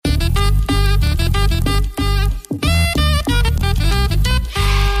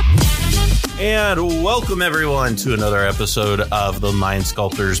And welcome, everyone, to another episode of the Mind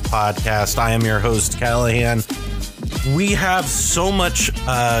Sculptors podcast. I am your host, Callahan. We have so much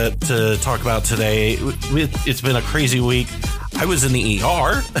to talk about today. It's been a crazy week. I was in the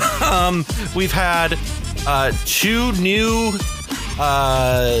ER. We've had two new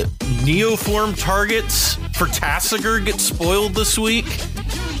neoform targets for Tassiger get spoiled this week.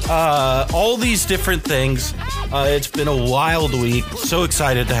 All these different things. It's been a wild week. So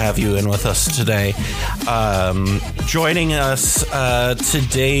excited to have you in with us today. Joining us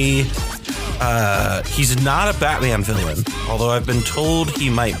today, he's not a Batman villain, although I've been told he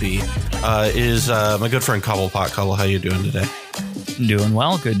might be, is my good friend Cobblepot. Cobble, how you doing today? Doing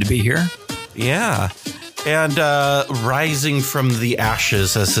well. Good to be here. Yeah. And rising from the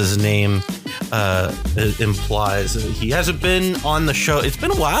ashes, as his name implies, he hasn't been on the show. It's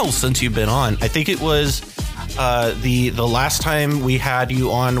been a while since you've been on. I think it was the last time we had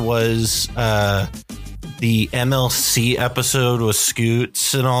you on was the MLC episode with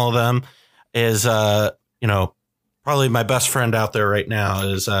Scoots and all of them. Is probably my best friend out there right now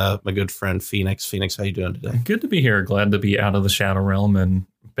is my good friend Phoenix. Phoenix, how you doing today? Good to be here. Glad to be out of the Shadow Realm and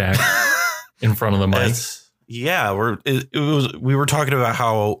back in front of the mic. We were talking about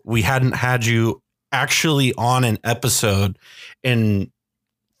how we hadn't had you actually on an episode in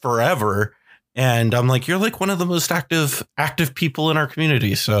forever. And I'm like, you're like one of the most active people in our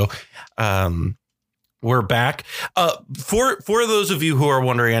community. So we're back. For those of you who are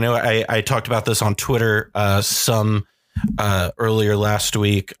wondering, I know I talked about this on Twitter some earlier last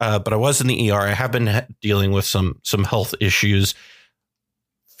week, but I was in the ER. I have been dealing with some health issues.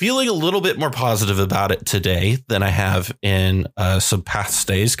 Feeling a little bit more positive about it today than I have in some past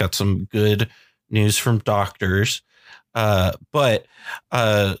days. Got some good news from doctors. But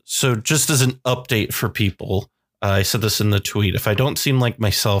so just as an update for people, I said this in the tweet. If I don't seem like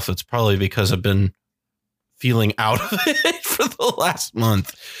myself, it's probably because I've been feeling out of it for the last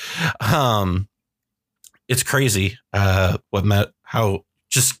month. It's crazy how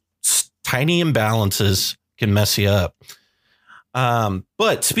just tiny imbalances can mess you up.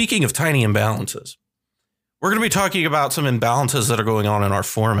 But speaking of tiny imbalances, we're going to be talking about some imbalances that are going on in our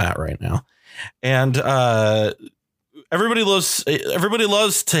format right now. And everybody loves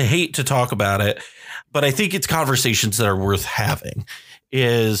to hate to talk about it, but I think it's conversations that are worth having.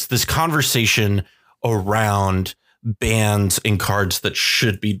 Is this conversation around bans and cards that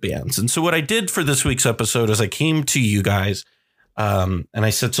should be bans? And so what I did for this week's episode is I came to you guys and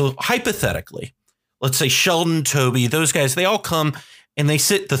I said, so hypothetically, let's say Sheldon, Toby, those guys, they all come and they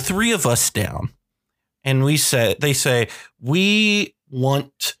sit the three of us down and they say, we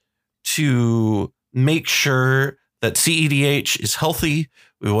want to make sure that cEDH is healthy.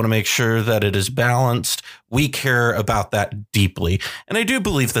 We want to make sure that it is balanced. We care about that deeply. And I do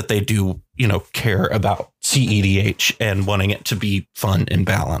believe that they do, care about cEDH and wanting it to be fun and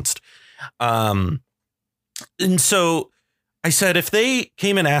balanced. And so I said, if they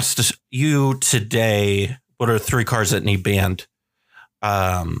came and asked you today, what are 3 cards that need banned?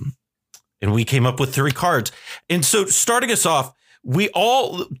 And we came up with 3 cards. And so starting us off, 2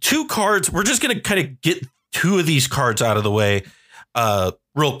 cards. We're just going to kind of get 2 of these cards out of the way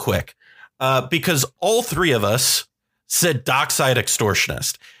real quick, because all 3 of us said Dockside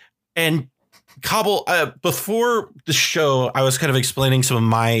Extortionist. And Cobble, before the show, I was kind of explaining some of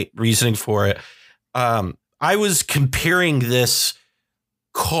my reasoning for it. I was comparing this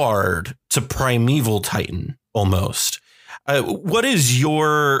card to Primeval Titan almost. What is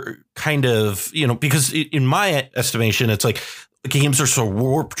your kind of, because in my estimation, it's like games are so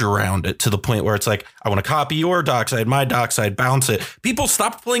warped around it to the point where it's like, I want to copy your Dockside, my Dockside, bounce it. People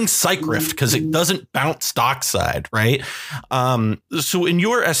stop playing Psych Rift because it doesn't bounce Dockside, right? So in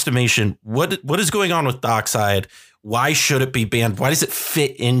your estimation, what is going on with Dockside? Why should it be banned? Why does it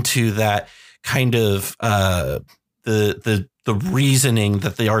fit into that kind of the reasoning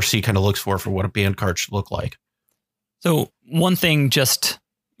that the RC kind of looks for what a banned card should look like? So one thing, just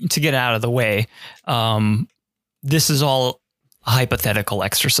to get out of the way, this is all a hypothetical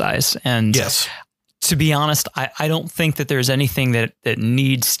exercise. And yes, to be honest, I don't think that there's anything that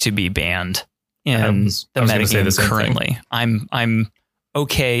needs to be banned in the metagame currently. I'm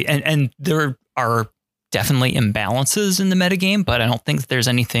okay. And there are definitely imbalances in the metagame, but I don't think that there's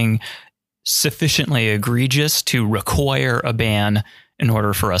anything sufficiently egregious to require a ban in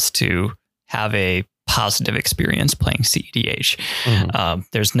order for us to have a positive experience playing cEDH. Mm-hmm.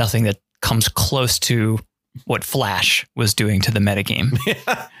 There's nothing that comes close to what Flash was doing to the metagame.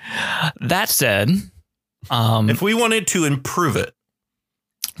 Yeah. That said, if we wanted to improve it,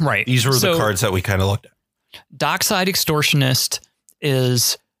 right, these were the cards that we kind of looked at. Dockside Extortionist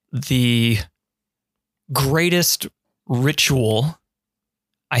is the greatest ritual,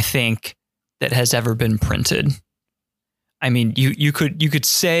 I think, that has ever been printed. I mean, you could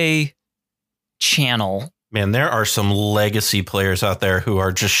say channel. Man, there are some legacy players out there who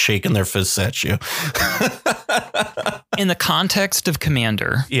are just shaking their fists at you. In the context of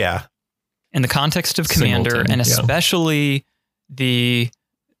Commander. Yeah. In the context of Commander, Singleton, and especially the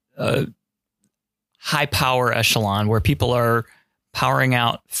high power echelon where people are powering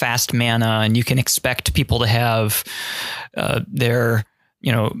out fast mana, and you can expect people to have their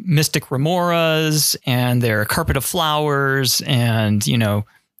Mystic Remoras and their Carpet of Flowers and,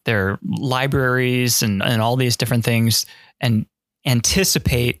 their libraries and all these different things, and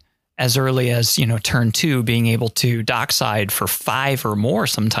anticipate as early as, turn 2 being able to dockside for 5 or more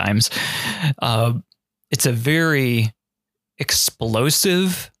sometimes. It's a very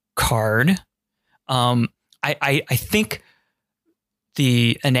explosive card. I think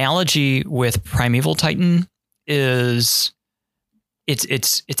the analogy with Primeval Titan is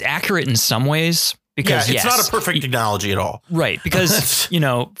it's accurate in some ways, because it's not a perfect analogy at all. Right. Because,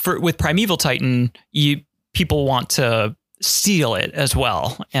 with Primeval Titan, people want to steal it as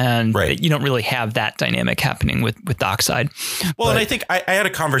well. And you don't really have that dynamic happening with Dockside. Well, and I think I had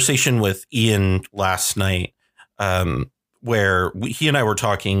a conversation with Ian last night where he and I were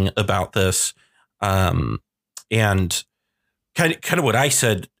talking about this. And kind of what I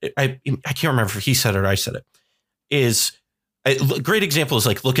said, I can't remember if he said it or I said it, is a great example is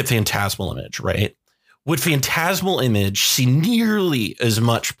like, look at Phantasmal Image, right? Would Phantasmal Image see nearly as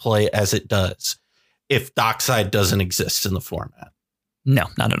much play as it does if Dockside doesn't exist in the format? No,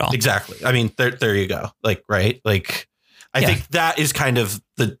 not at all. Exactly. I mean, there you go. Like, right. Like, I think that is kind of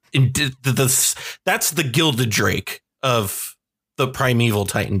that's the Gilded Drake of the Primeval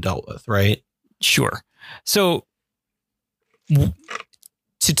Titan dealt with, right? Sure. So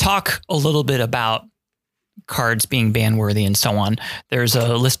to talk a little bit about cards being ban worthy and so on, there's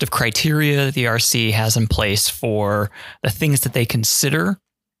a list of criteria the RC has in place for the things that they consider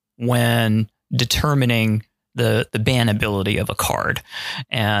when determining the bannability of a card.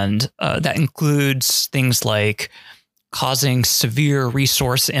 And that includes things like causing severe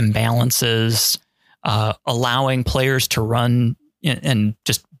resource imbalances, allowing players to run and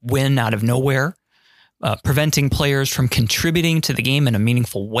just win out of nowhere, preventing players from contributing to the game in a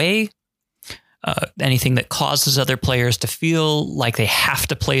meaningful way, anything that causes other players to feel like they have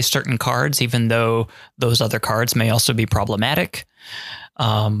to play certain cards, even though those other cards may also be problematic,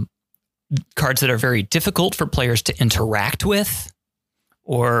 cards that are very difficult for players to interact with,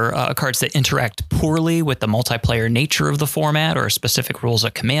 or cards that interact poorly with the multiplayer nature of the format or specific rules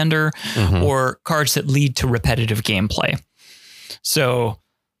of Commander, or cards that lead to repetitive gameplay. So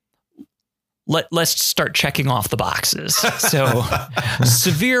let's start checking off the boxes. So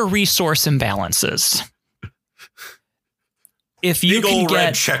severe resource imbalances. If you Big can old get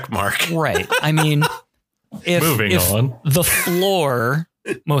red check mark. Right. I mean, if the floor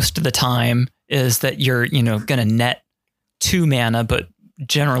most of the time is that you're, going to net 2 mana, but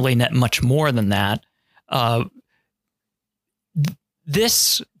generally net much more than that.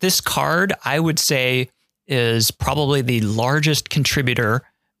 This card, I would say, is probably the largest contributor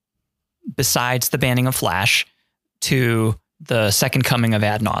besides the banning of Flash to the second coming of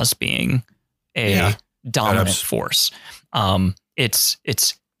Ad Naus being a dominant force.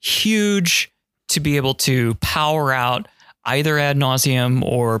 It's huge to be able to power out either Ad Nauseam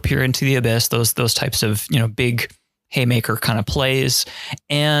or Peer into the Abyss, those types of, big haymaker kind of plays.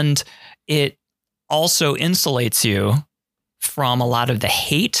 And it also insulates you from a lot of the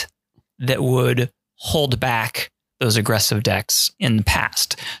hate that would hold back those aggressive decks in the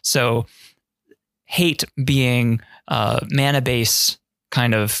past. So hate being mana base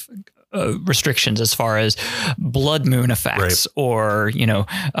kind of restrictions as far as Blood Moon effects, or,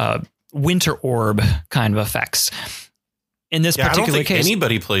 Winter Orb kind of effects. In this particular I don't think case,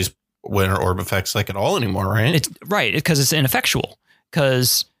 anybody plays Winter Orb effects like at all anymore, right? It's right, because it's ineffectual,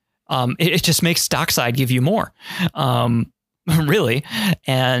 because it just makes Dockside give you more, really.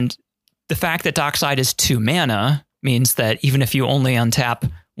 And the fact that Dockside is 2 mana means that even if you only untap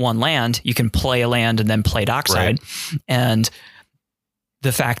 1 land, you can play a land and then play Dockside. Right. And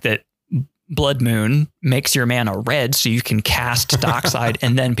the fact that Blood Moon makes your mana red so you can cast Dockside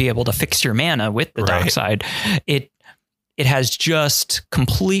and then be able to fix your mana with the Dockside, it has just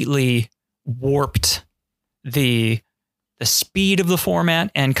completely warped the speed of the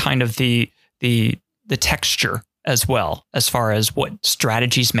format and kind of the texture as well, as far as what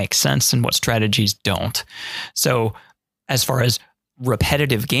strategies make sense and what strategies don't. So as far as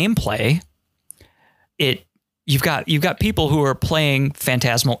repetitive gameplay, it you've got people who are playing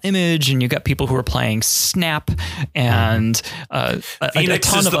Phantasmal Image, and you've got people who are playing Snap, and Phoenix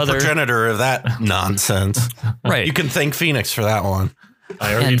a ton is of the other progenitor of that nonsense. Right. You can thank Phoenix for that one.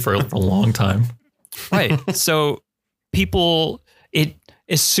 I argued for a long time. Right. So people,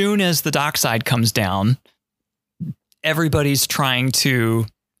 as soon as the dockside comes down, everybody's trying to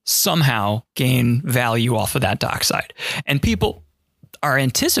somehow gain value off of that dockside. And people are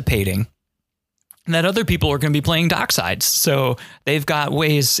anticipating that other people are going to be playing docksides. So they've got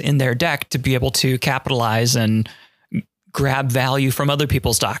ways in their deck to be able to capitalize and grab value from other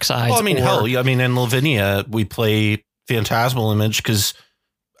people's docksides. Well, I mean, in Lavinia, we play Phantasmal Image because,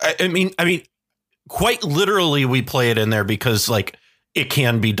 I mean, quite literally, we play it in there because, like, it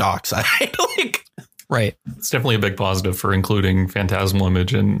can be dockside. Like, right. It's definitely a big positive for including Phantasmal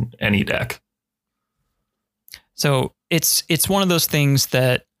Image in any deck. So it's one of those things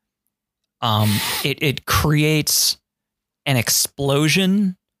that it creates an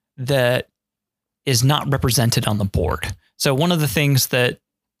explosion that is not represented on the board. So one of the things that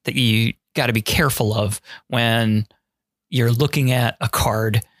you got to be careful of when you're looking at a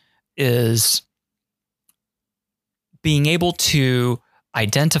card is being able to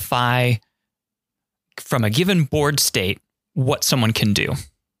identify from a given board state what someone can do.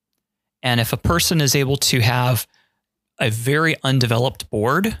 And if a person is able to have a very undeveloped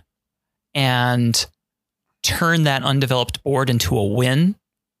board and turn that undeveloped board into a win,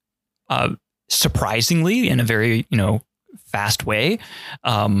 surprisingly, in a very, fast way,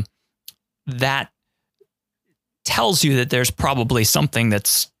 that tells you that there's probably something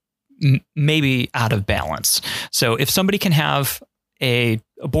that's maybe out of balance. So if somebody can have a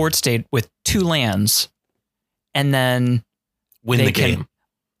board state with 2 lands and then win the game.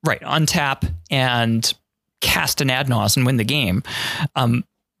 Right. Untap and cast an ad naus and win the game.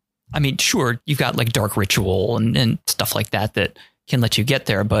 I mean, sure, you've got like Dark Ritual and stuff like that can let you get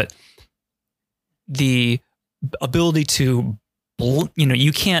there, but the ability to,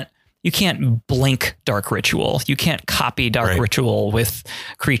 you can't blink Dark Ritual. You can't copy Dark Ritual with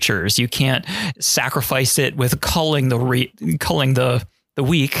creatures. You can't sacrifice it with culling the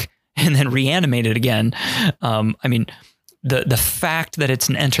weak and then reanimate it again. I mean, the fact that it's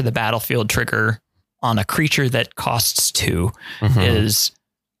an enter the battlefield trigger on a creature that costs 2 is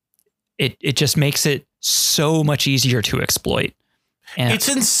it just makes it so much easier to exploit. And it's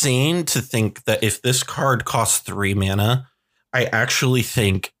insane to think that if this card costs 3 mana, I actually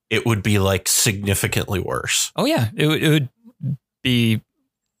think it would be like significantly worse. Oh yeah, it would be.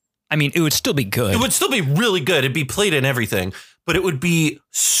 I mean, it would still be good. It would still be really good. It'd be played in everything, but it would be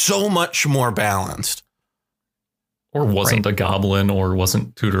so much more balanced. Or wasn't a goblin, or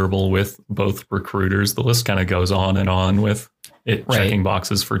wasn't tutorable with both recruiters. The list kind of goes on and on with it checking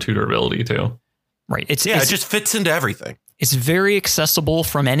boxes for tutorability too. Right. It just fits into everything. It's very accessible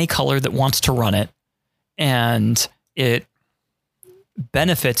from any color that wants to run it, and it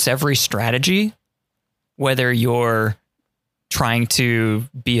benefits every strategy, whether you're trying to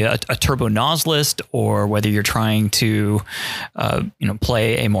be a turbo Nas list, or whether you're trying to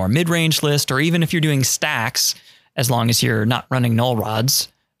play a more mid-range list, or even if you're doing stacks. As long as you're not running null rods,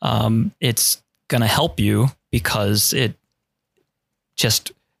 it's going to help you because it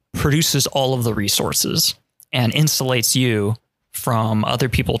just produces all of the resources and insulates you from other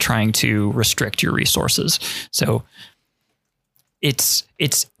people trying to restrict your resources. So it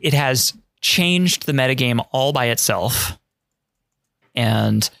has changed the metagame all by itself.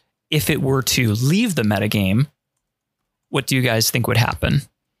 And if it were to leave the metagame, what do you guys think would happen?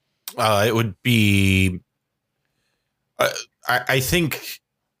 It would be... I think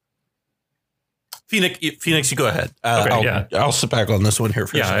Phoenix, you go ahead. I'll sit back on this one here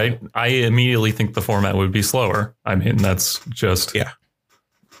for a second. I immediately think the format would be slower. I mean, that's just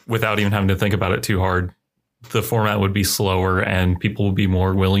without even having to think about it too hard. The format would be slower and people would be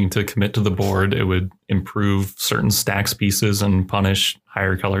more willing to commit to the board. It would improve certain stacks pieces and punish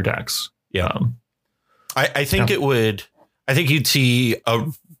higher color decks. Yeah. I think it would. I think you'd see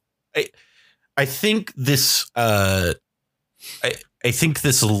I think this I think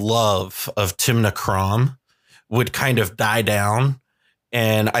this love of Timna Krom would kind of die down,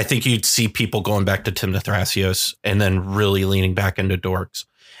 and I think you'd see people going back to Timna Thrasios and then really leaning back into dorks.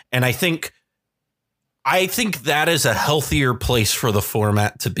 And I think that is a healthier place for the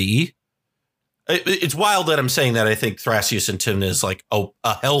format to be. It's wild that I'm saying that. I think Thrasios and Timna is like a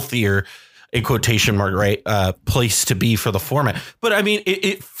healthier, in quotation mark, right, place to be for the format. But I mean,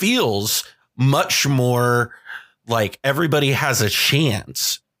 it feels much more like everybody has a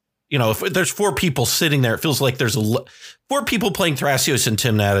chance. If there's 4 people sitting there, it feels like there's 4 people playing Thrasios and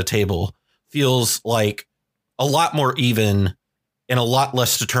Timna at a table. Feels like a lot more even and a lot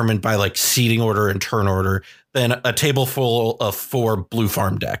less determined by like seeding order and turn order than a table full of 4 blue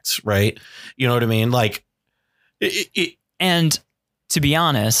farm decks, right? You know what I mean? Like, and to be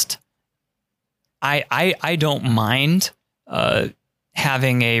honest, I don't mind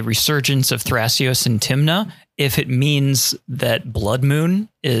having a resurgence of Thrasios and Tymna if it means that Blood Moon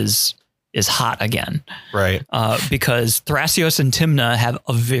is hot again, right? Because Thrasios and Tymna have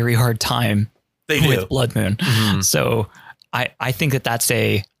a very hard time with Blood Moon. Mm-hmm. So I think that's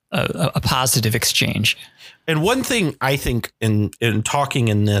a positive exchange. And one thing I think in talking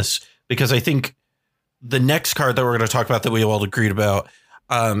in this, because I think the next card that we're going to talk about that we all agreed about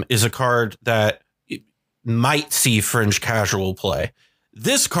is a card that might see fringe casual play.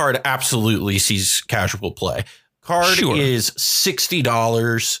 This card absolutely sees casual play. Card is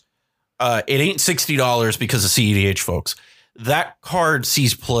 $60. It ain't $60 because of cEDH, folks. That card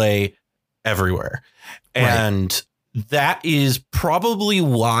sees play everywhere. And that is probably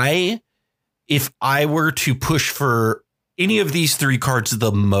why, if I were to push for any of these 3 cards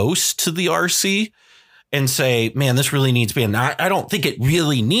the most to the RC and say, man, this really needs banned. I don't think it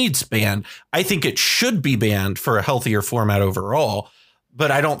really needs banned. I think it should be banned for a healthier format overall,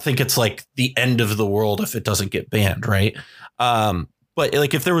 but I don't think it's like the end of the world if it doesn't get banned, right? But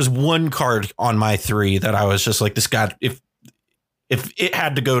like if there was one card on my 3 that I was just like, this guy, if it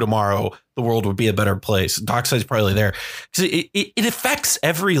had to go tomorrow, the world would be a better place. Dockside's probably there because it affects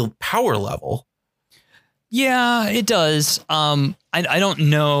every power level. Yeah, it does. I don't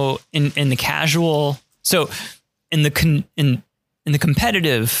know in the casual. So in the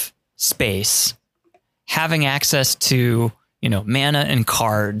competitive space, having access to mana and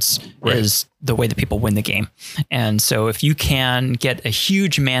cards is the way that people win the game. And so if you can get a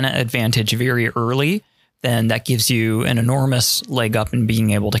huge mana advantage very early, then that gives you an enormous leg up in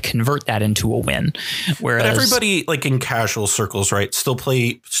being able to convert that into a win. Whereas but everybody like in casual circles, right, still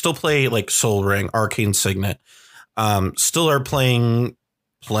play like Soul Ring, Arcane Signet, still are playing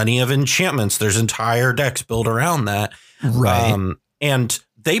plenty of enchantments. There's entire decks built around that. Right. And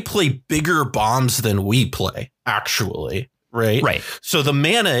they play bigger bombs than we play, actually. Right. So the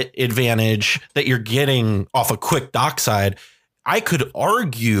mana advantage that you're getting off a quick Dockside, I could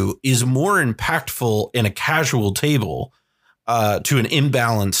argue is more impactful in a casual table to an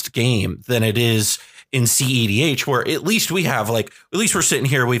imbalanced game than it is in cEDH, where at least we have at least we're sitting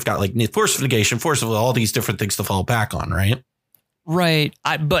here. We've got like Force of Negation, Force of Will, all these different things to fall back on. Right.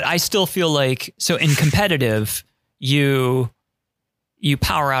 But I still feel like, so in competitive, you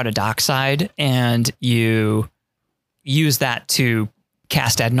power out a Dockside and you use that to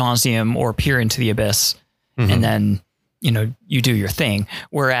cast Ad Nauseam or peer into the abyss. Mm-hmm. And then, you do your thing.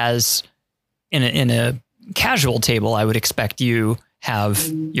 Whereas in a casual table, I would expect you have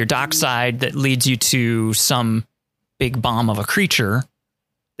your Dockside that leads you to some big bomb of a creature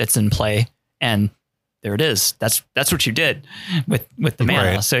that's in play. And there it is. That's what you did with the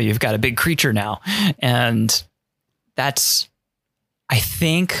mana. Right. So you've got a big creature now. And that's, I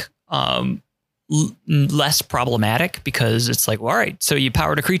think, less problematic because it's like, well, all right, so you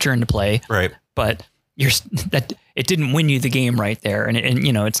powered a creature into play. Right. But that it didn't win you the game right there. And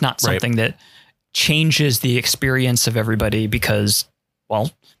it's not something that changes the experience of everybody because,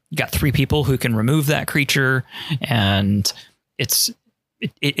 well, you got 3 people who can remove that creature and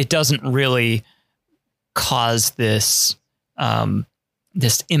it doesn't really cause this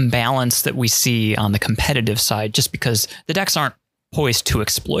imbalance that we see on the competitive side just because the decks aren't poised to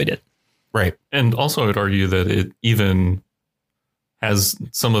exploit it. Right. And also I would argue that it even has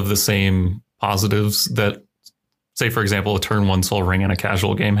some of the same positives that, say, for example, a turn 1 Soul Ring in a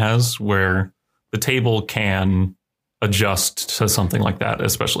casual game has, where the table can adjust to something like that,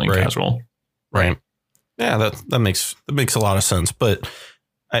 especially in casual. Right. Yeah, that makes a lot of sense. But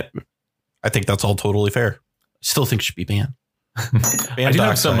I think that's all totally fair. Still think it should be banned. I do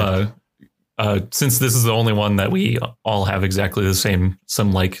have some, since this is the only one that we all have exactly the same,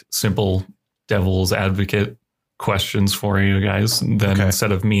 some like simple devil's advocate questions for you guys, then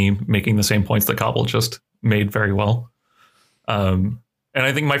instead of me making the same points that Cobble just made very well. And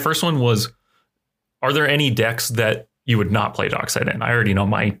I think my first one was, are there any decks that you would not play Dockside in? I already know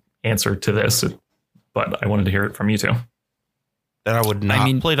my answer to this, but I wanted to hear it from you two. That I would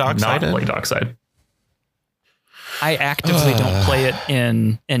not play Dockside. Not play Dockside. I actively don't play it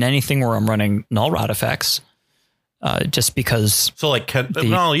in anything where I'm running Null Rod effects. Just because. So like,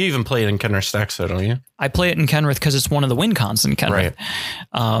 you even play it in Kenrith stacks, though, don't you? I play it in Kenrith because it's one of the win cons in Kenrith.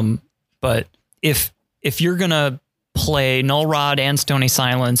 Right. But if you're going to play Null Rod and Stony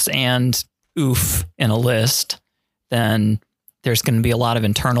Silence and Oof in a list, then there's going to be a lot of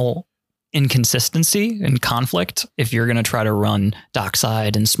internal inconsistency and conflict if you're going to try to run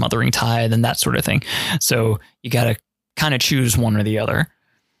Dockside and Smothering Tithe and that sort of thing. So you got to kind of choose one or the other.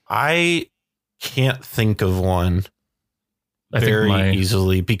 I can't think of one very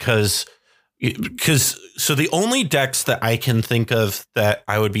easily because so the only decks that I can think of that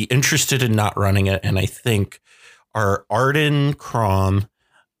I would be interested in not running it, and I think, are Arden Crom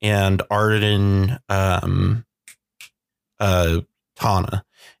and Arden Tana.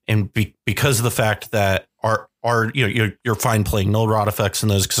 And because of the fact that you're fine playing Null Rod effects in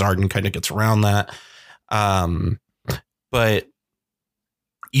those because Arden kind of gets around that. But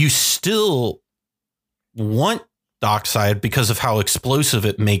you still want Dockside because of how explosive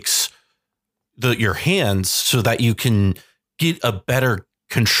it makes your hands so that you can get a better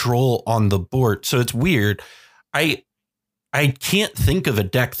control on the board. So it's weird. I can't think of a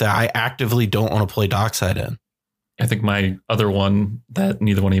deck that I actively don't want to play Dockside in. I think my other one that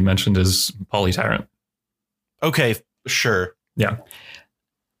neither one of you mentioned is Polytyrant. Okay, sure. Yeah.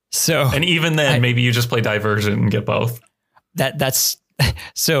 So, and even then, maybe you just play Diversion and get both. That's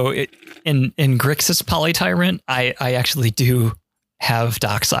so in Grixis Polytyrant, I actually do have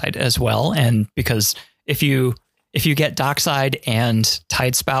Dockside as well. And because if you get Dockside and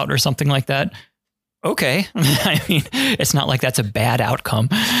Tidespout or something like that, okay. I mean, it's not like that's a bad outcome.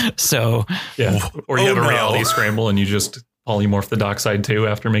 So yeah. Or you have a reality scramble and you just polymorph the Dockside too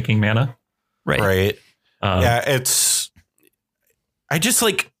after making mana. Right. I just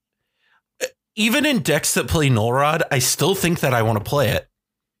like, even in decks that play Null Rod, I still think that I want to play it.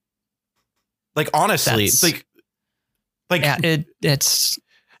 Like, honestly, it's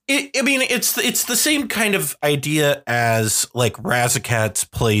the same kind of idea as like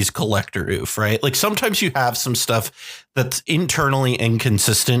Razakats plays Collector Oof, right? Like sometimes you have some stuff that's internally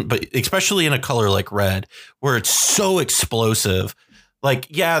inconsistent, but especially in a color like red, where it's so explosive. Like,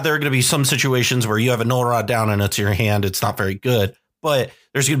 yeah, there are going to be some situations where you have a Null Rod down and it's your hand. It's not very good, but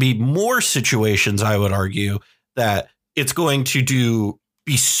there's going to be more situations, I would argue, that it's going to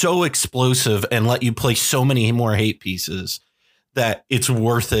be so explosive and let you play so many more hate pieces that it's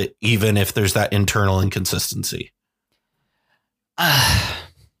worth it, even if there's that internal inconsistency. I'm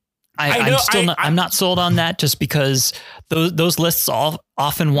not sold on that, just because those lists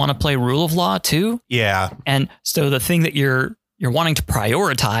often want to play Rule of Law too. Yeah. And so the thing that you're wanting to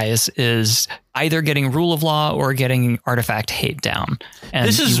prioritize is either getting Rule of Law or getting Artifact Hate down.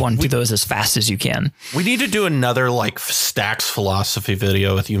 And you want to do those as fast as you can. We need to do another like stacks philosophy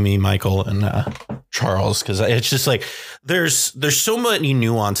video with you, me, Michael, and Charles, because it's just like there's so many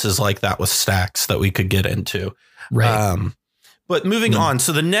nuances like that with stacks that we could get into. Right. But moving on.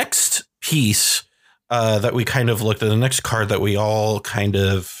 So the next piece that we kind of looked at, the next card that we all kind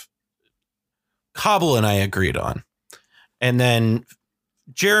of Cobble and I agreed on. And then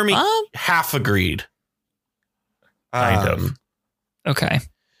Jeremy half agreed. Kind of. Okay.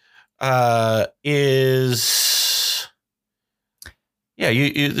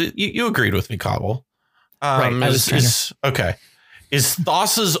 You agreed with me, Cobble. Right. Okay. Is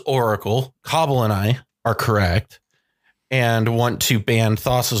Thassa's Oracle, Cobble and I are correct and want to ban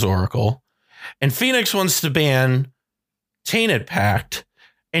Thassa's Oracle. And Phoenix wants to ban Tainted Pact.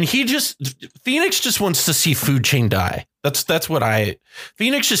 And Phoenix just wants to see Food Chain die. That's what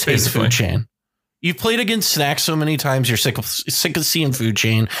Phoenix just hates Food Chain. You've played against Snack so many times. You're sick of seeing Food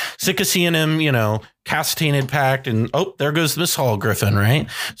Chain, sick of seeing him, cast Tainted Pact, and there goes Miss Hall Griffin, right?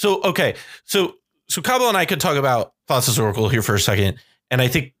 So, okay. So Cabo and I could talk about Thassa's Oracle here for a second. And I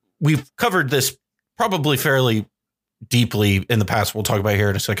think we've covered this probably fairly deeply in the past. We'll talk about here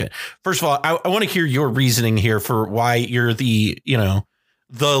in a second. First of all, I want to hear your reasoning here for why you're the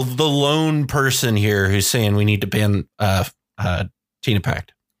lone person here who's saying we need to ban Tainted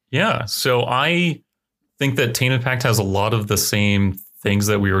Pact. Yeah, so I think that Tainted Pact has a lot of the same things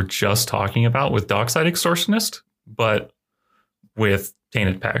that we were just talking about with Dockside Extortionist, but with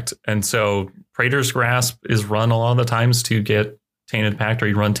Tainted Pact. And so Praetor's Grasp is run a lot of the times to get Tainted Pact, or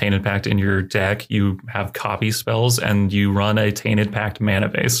you run Tainted Pact in your deck. You have copy spells and you run a Tainted Pact mana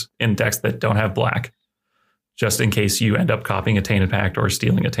base in decks that don't have black, just in case you end up copying a Tainted Pact or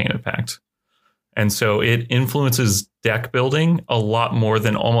stealing a Tainted Pact. And so it influences deck building a lot more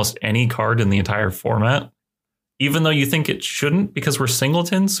than almost any card in the entire format, even though you think it shouldn't because we're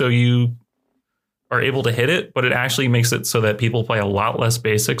singleton, so you are able to hit it, but it actually makes it so that people play a lot less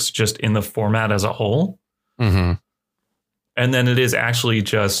basics just in the format as a whole. Mm-hmm. And then it is actually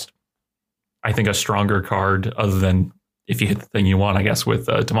just, I think, a stronger card other than if you hit the thing you want, I guess, with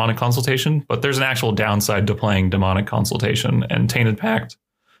Demonic Consultation. But there's an actual downside to playing Demonic Consultation, and Tainted Pact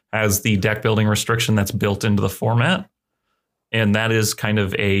has the deck building restriction that's built into the format. And that is kind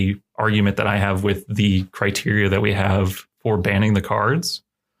of a argument that I have with the criteria that we have for banning the cards,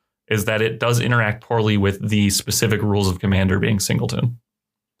 is that it does interact poorly with the specific rules of Commander being singleton.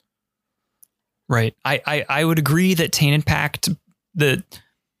 Right. I would agree that Tainted Pact,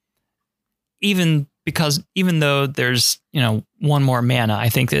 even though there's, one more mana, I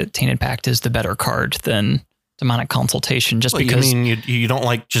think that Tainted Pact is the better card than Demonic Consultation, just because. You mean you don't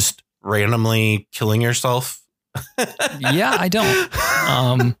like just randomly killing yourself? Yeah, I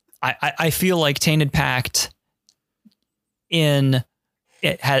don't. I feel like Tainted Pact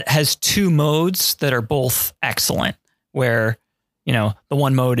has two modes that are both excellent, where, the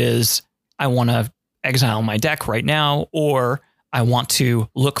one mode is I want to exile my deck right now, or I want to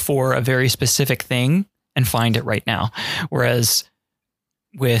look for a very specific thing and find it right now. Whereas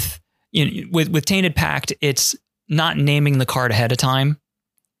with Tainted Pact, it's not naming the card ahead of time.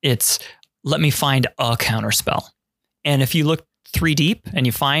 It's let me find a counterspell. And if you look 3 deep and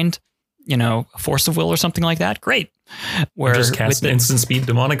you find, a Force of Will or something like that, great. Where just cast an instant speed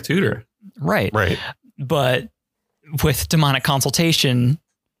Demonic Tutor. Right. But with Demonic Consultation,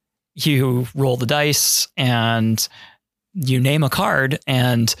 you roll the dice and you name a card.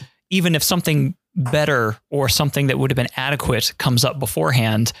 And even if something better or something that would have been adequate comes up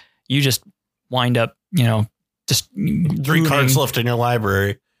beforehand, you just wind up, just 3 cards left in your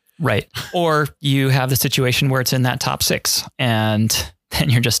library. Right. Or you have the situation where it's in that top 6 and then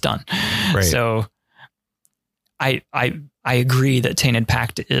you're just done. Right. So I agree that Tainted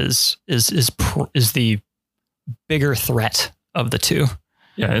Pact is the bigger threat of the two.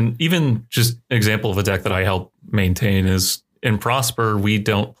 Yeah. And even just an example of a deck that I help maintain is in Prosper, we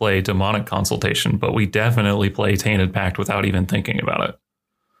don't play Demonic Consultation, but we definitely play Tainted Pact without even thinking about it.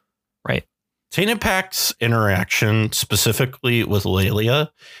 Right. Tainted Pact's interaction specifically with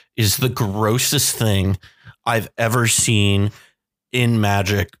Lelia is the grossest thing I've ever seen in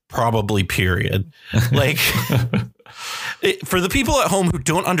Magic, probably period. Like for the people at home who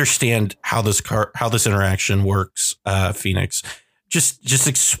don't understand how this interaction works, Phoenix, just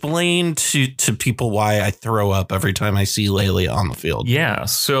explain to people why I throw up every time I see Lelia on the field. Yeah.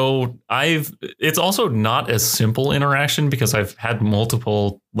 So it's also not a simple interaction because I've had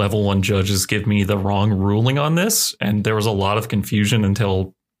multiple level 1 judges give me the wrong ruling on this. And there was a lot of confusion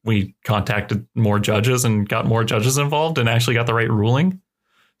until we contacted more judges and got more judges involved and actually got the right ruling.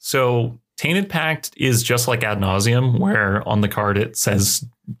 So Tainted Pact is just like Ad Nauseam, where on the card it says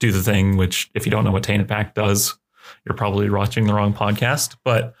do the thing, which if you don't know what Tainted Pact does, you're probably watching the wrong podcast,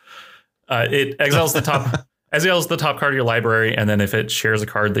 but it exiles the top card of your library. And then if it shares a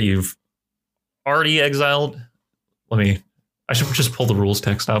card that you've already exiled, I should just pull the rules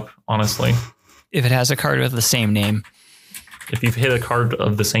text up, honestly. If it has a card with the same name. If you've hit a card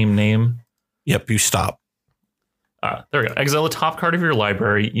of the same name. Yep, you stop. There we go. Exile the top card of your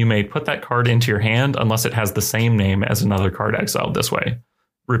library. You may put that card into your hand unless it has the same name as another card exiled this way.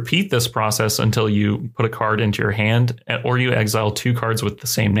 Repeat this process until you put a card into your hand or you exile 2 cards with the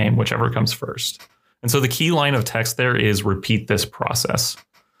same name, whichever comes first. And so the key line of text there is repeat this process.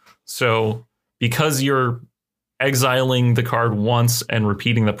 So because you're exiling the card once and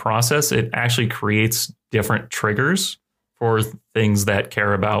repeating the process, it actually creates different triggers for things that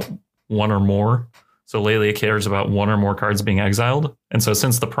care about 1 or more. So Lelia cares about 1 or more cards being exiled. And so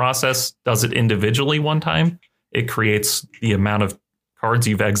since the process does it individually one time, it creates the amount of cards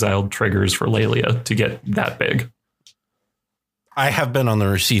you've exiled triggers for Lelia to get that big. I have been on the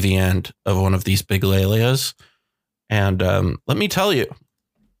receiving end of one of these big Lelias. And let me tell you,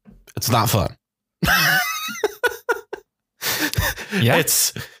 it's not fun. Yeah,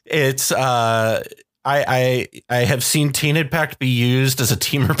 it's I have seen Tainted Pact be used as a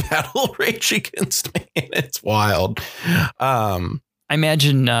teamer battle rage against me. And it's wild. I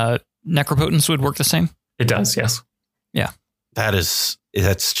imagine Necropotence would work the same. It does, yes. Yeah. That's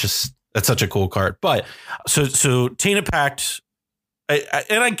such a cool card. But so Tainted Pact,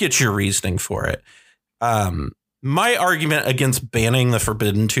 and I get your reasoning for it. My argument against banning the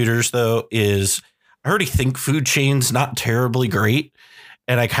Forbidden Tutors, though, is I already think Food Chain's not terribly great.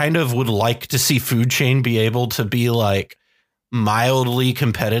 And I kind of would like to see Food Chain be able to be like mildly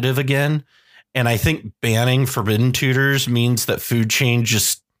competitive again. And I think banning Forbidden Tutors means that Food Chain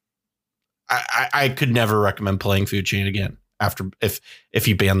just, I could never recommend playing Food Chain again after if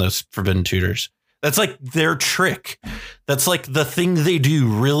you ban those Forbidden Tutors. That's like their trick. That's like the thing they do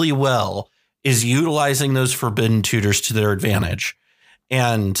really well is utilizing those Forbidden Tutors to their advantage.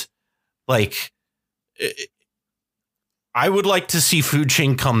 And like, I would like to see Food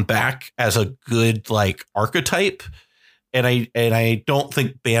Chain come back as a good like archetype, And I don't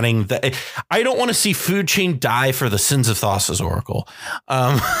think banning that. I don't want to see Food Chain die for the sins of Thassa's Oracle.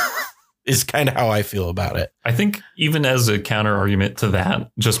 Is kind of how I feel about it. I think even as a counter argument to that,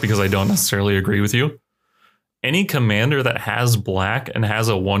 just because I don't necessarily agree with you, any commander that has black and has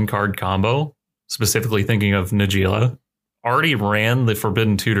a 1-card combo, specifically thinking of Najeela, already ran the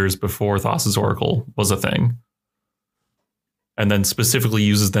Forbidden Tutors before Thassa's Oracle was a thing. And then specifically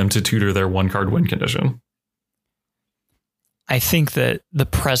uses them to tutor their 1-card win condition. I think that the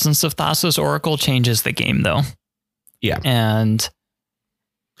presence of Thassa's Oracle changes the game, though. Yeah. And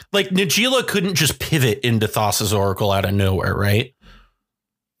like Najeela couldn't just pivot into Thassa's Oracle out of nowhere, right?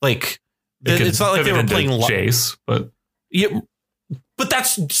 Like it's not like they were playing Chase, but yeah, but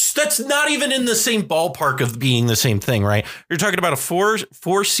that's not even in the same ballpark of being the same thing, right? You're talking about a 4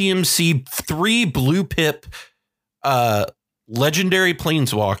 CMC 3 blue pip legendary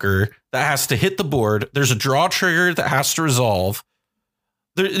planeswalker that has to hit the board. There's a draw trigger that has to resolve.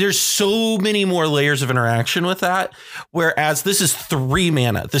 There's so many more layers of interaction with that. Whereas this is 3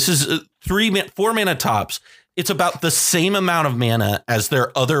 mana. This is 4 mana tops. It's about the same amount of mana as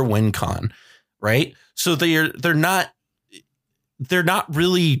their other win con, right? So they're not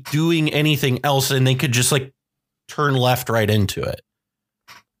really doing anything else, and they could just like turn left right into it.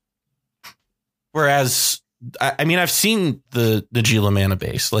 Whereas, I mean, I've seen the Najeela mana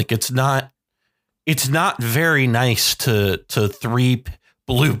base. Like it's not very nice to 3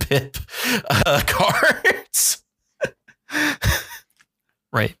 blue pip cards.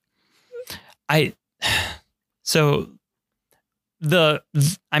 Right. So the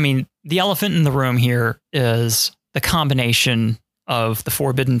elephant in the room here is the combination of the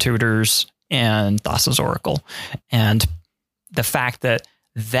Forbidden Tutors and Thassa's Oracle, and the fact that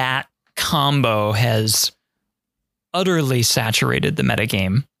that combo has utterly saturated the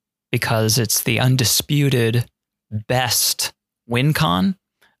metagame because it's the undisputed best win con,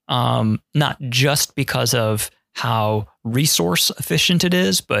 not just because of how resource efficient it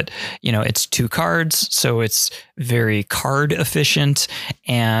is, but it's 2 cards, so it's very card efficient,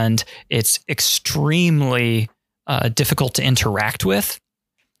 and it's extremely difficult to interact with.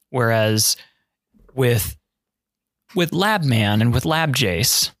 Whereas with Labman and with Lab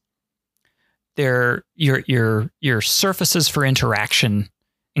Jace, your surfaces for interaction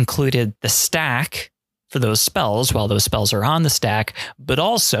included the stack for those spells while those spells are on the stack, but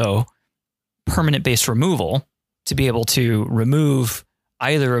also permanent base removal to be able to remove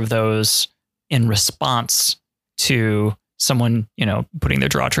either of those in response to someone, putting their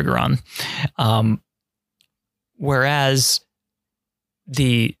draw trigger on. Whereas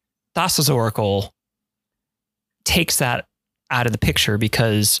the Thassa's Oracle takes that out of the picture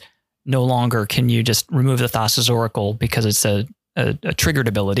because no longer can you just remove the Thassa's Oracle because it's a triggered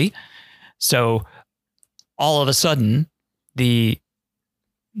ability. So all of a sudden, the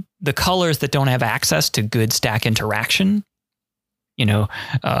colors that don't have access to good stack interaction,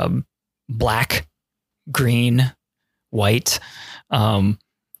 black, green, white,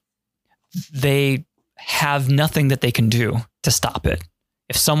 they have nothing that they can do to stop it.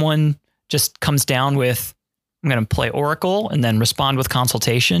 If someone just comes down with, I'm going to play Oracle and then respond with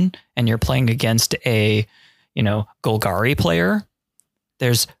Consultation, and you're playing against a, Golgari player,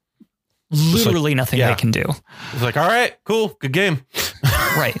 there's literally nothing they can do. It's like, all right, cool, good game.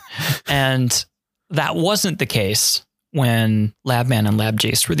 Right. And that wasn't the case when Labman and Lab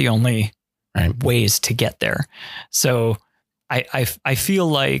Jace were the only ways to get there. So I feel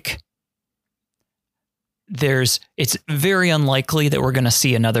like it's very unlikely that we're going to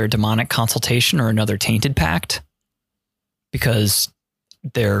see another Demonic Consultation or another Tainted Pact because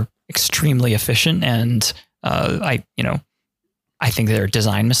they're extremely efficient, and I think they're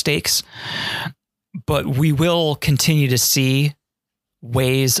design mistakes. But we will continue to see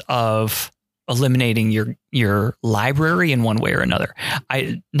ways of eliminating your library in one way or another.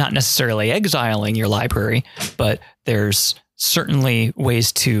 Not necessarily exiling your library, but there's certainly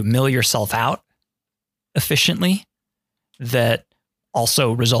ways to mill yourself out efficiently that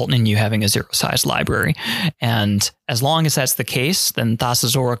also result in you having a 0-size library. And as long as that's the case, then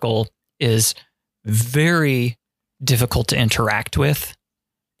Thassa's Oracle is very difficult to interact with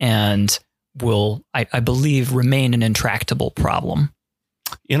and will, I believe, remain an intractable problem.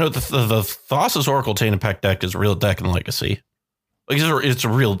 The Thassa's Oracle Tainted Pact deck is a real deck in Legacy. Like it's a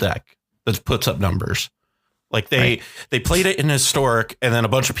real deck that puts up numbers. Like they played it in Historic, and then a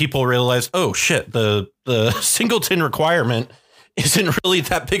bunch of people realized, oh shit, the singleton requirement isn't really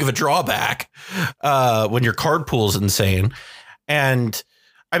that big of a drawback when your card pool is insane. And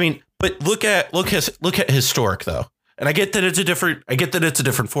I mean, but look at Historic though. And I get that it's a different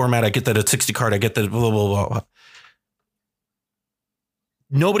format. I get that it's 60 card. I get that blah, blah, blah, blah.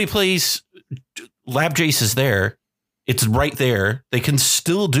 nobody plays. Lab Jace is there. It's right there. They can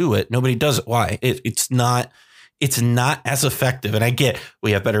still do it. Nobody does it. Why? It's not as effective. And I get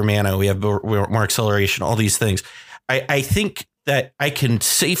we have better mana. We have more acceleration, all these things. I think that I can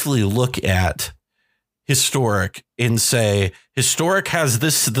safely look at Historic and say Historic has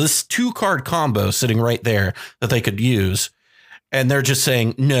this 2-card combo sitting right there that they could use. And they're just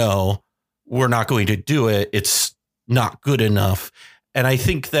saying, no, we're not going to do it. It's not good enough. And I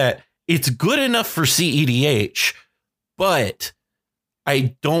think that it's good enough for cEDH, but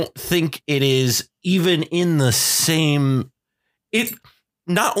I don't think it is even in the same. It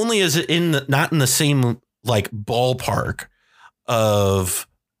not only is it not in the same like ballpark of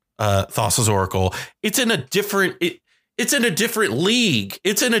Thassa's Oracle. It's in a different. It's in a different league.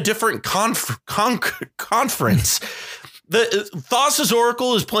 It's in a different conference. The Thassa's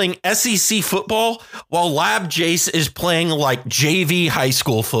Oracle is playing SEC football while Lab Jace is playing like JV high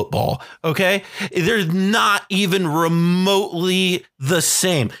school football. OK, they're not even remotely the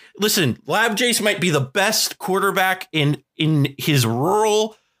same. Listen, Lab Jace might be the best quarterback in his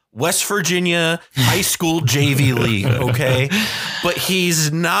rural West Virginia high school JV league. OK, but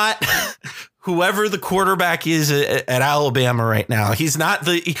he's not whoever the quarterback is at Alabama right now. He's not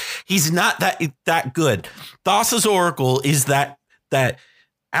that good. Thassa's Oracle is that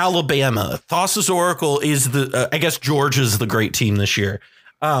Alabama. Thassa's Oracle is I guess Georgia's the great team this year.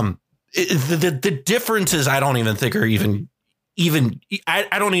 The differences I don't even think are even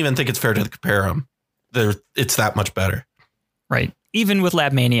I don't even think it's fair to compare them. It's that much better. Right. Even with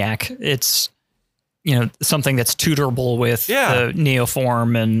Lab Maniac, it's something that's tutorable with the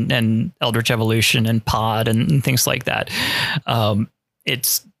Neoform and Eldritch Evolution and Pod and things like that.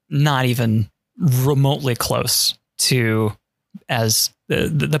 It's not even remotely close to as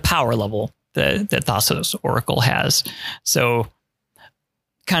the power level that Thassa's Oracle has. So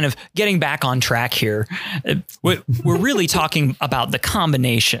kind of getting back on track here, we're really talking about the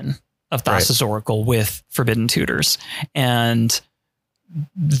combination of Thassa's Oracle with Forbidden Tutors and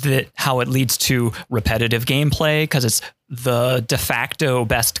how it leads to repetitive gameplay because it's the de facto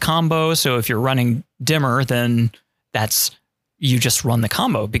best combo. So if you're running Dimmer, then you just run the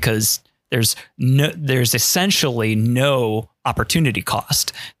combo because there's essentially no opportunity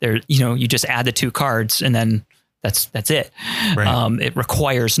cost there. You just add the 2 cards and then that's it. Right. It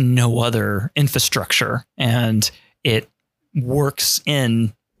requires no other infrastructure and it works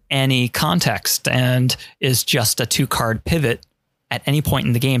in any context and is just a 2-card pivot at any point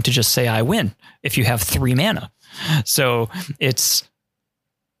in the game to just say, I win if you have 3 mana. So it's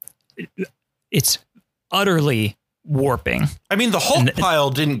utterly warping. I mean, the Hulk pile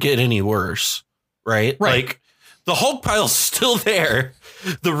didn't get any worse, right? Like the Hulk pile's still there.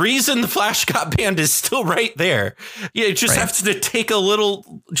 The reason the Flash got banned is still right there. Yeah, it just has to take a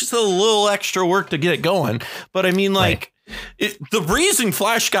little extra work to get it going. But I mean, like the reason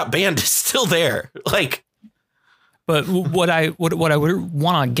Flash got banned is still there. Like, but what I would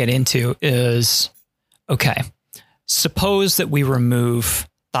want to get into is, okay, suppose that we remove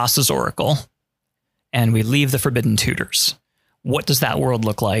Thassa's Oracle and we leave the Forbidden Tutors. What does that world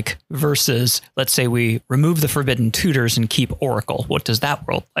look like versus, let's say we remove the Forbidden Tutors and keep Oracle? What does that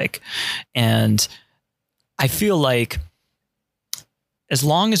world like? And I feel like as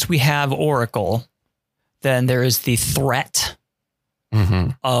long as we have Oracle, then there is the threat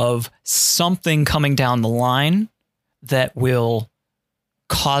of something coming down the line that will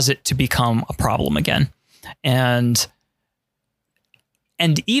cause it to become a problem again. And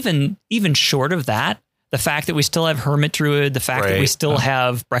even short of that, the fact that we still have Hermit Druid, the fact that we still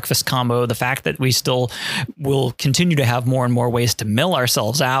have Breakfast Combo, the fact that we still will continue to have more and more ways to mill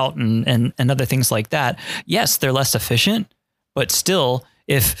ourselves out and other things like that. Yes, they're less efficient, but still,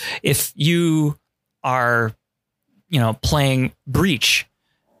 if you are, playing Breach,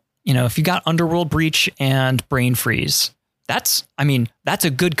 if you got Underworld Breach and Brain Freeze, that's a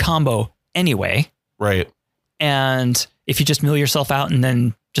good combo anyway. Right. And if you just mill yourself out and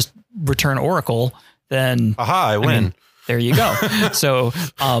then just return Oracle, then I win. There you go. So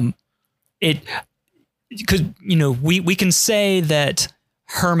because we can say that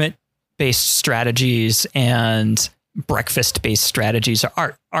Hermit based strategies and breakfast based strategies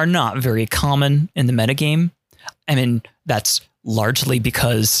are not very common in the metagame. I mean, that's largely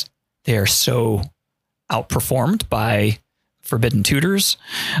because they're so outperformed by Forbidden Tutors.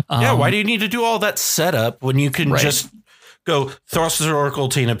 Why do you need to do all that setup when you can just go Thassa's Oracle,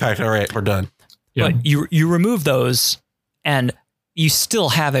 Teen Impact? All right, we're done. Yeah. But you remove those and you still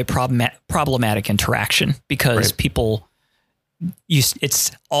have a problematic interaction because people,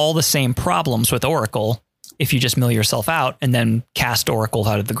 it's all the same problems with Oracle if you just mill yourself out and then cast Oracle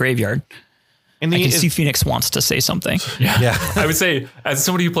out of the graveyard. And I can see Phoenix wants to say something. Yeah. I would say, as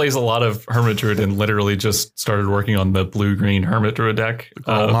somebody who plays a lot of Hermit Druid and literally just started working on the blue-green Hermit Druid deck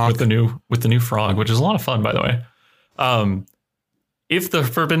with the new Frog, which is a lot of fun, by the way. If the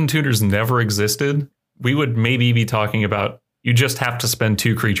Forbidden Tutors never existed, we would maybe be talking about you just have to spend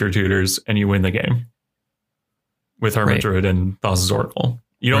 2 creature tutors and you win the game with Hermit Druid and Thassa's Oracle.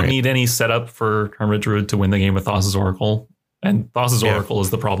 You don't need any setup for Hermit Druid to win the game with Thassa's Oracle. And Thassa's Oracle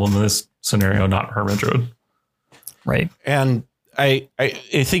is the problem in this scenario, not Hermit Druid. Right. And I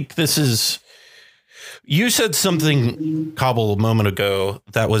think this is, you said something, Cobble, a moment ago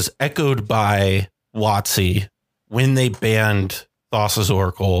that was echoed by WotC when they banned Thassa's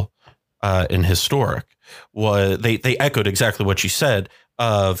Oracle in Historic. Was they echoed exactly what you said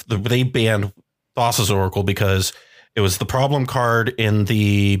they banned Thassa's Oracle because it was the problem card in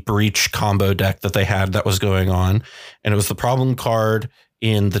the Breach combo deck that they had that was going on. And it was the problem card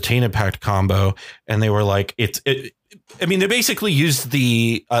in the Tainted Pact combo. And they were like, they basically used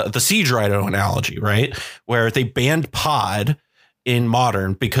the Siege Rhino analogy, right? Where they banned Pod in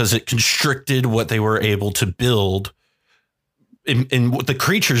Modern because it constricted what they were able to build in the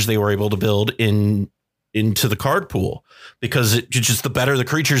creatures they were able to build into the card pool, because it just, the better the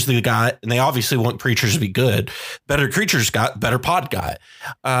creatures they got, and they obviously want creatures to be good, better creatures got, better Pod got.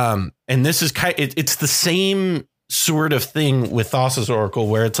 And this is it's the same sort of thing with Thassa's Oracle,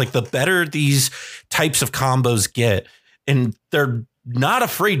 where it's like the better these types of combos get, and they're not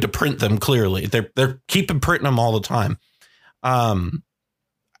afraid to print them. Clearly they're keeping printing them all the time. I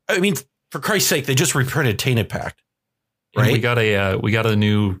mean, for Christ's sake, they just reprinted Tainted Pact. Right. And we got a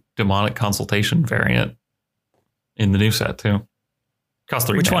new Demonic Consultation variant in the new set too. Costs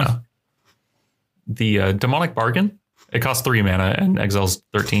 3 Which mana. one? The Demonic Bargain. It costs 3 mana and exiles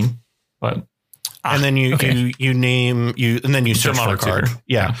 13. But and then you name and then you search for a card. Tutor.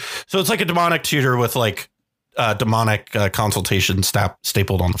 Yeah. So it's like a demonic tutor with like demonic consultation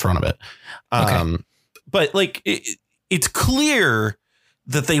stapled on the front of it. But like it's clear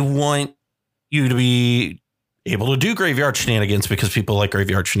that they want you to be able to do graveyard shenanigans because people like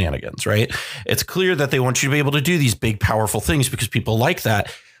graveyard shenanigans, right? It's clear that they want you to be able to do these big, powerful things because people like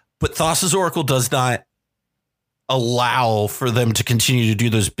that. But Thassa's Oracle does not allow for them to continue to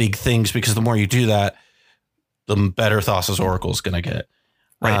do those big things, because the more you do that, the better Thassa's Oracle is going to get.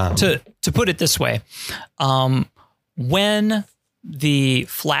 Right. To put it this way, when the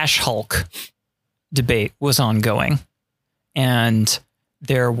Flash Hulk debate was ongoing and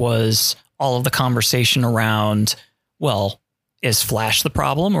there was all of the conversation around, well, is Flash the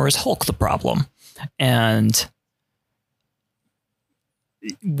problem or is Hulk the problem? And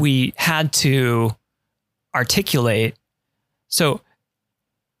we had to articulate. So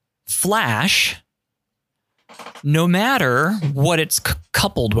Flash, no matter what it's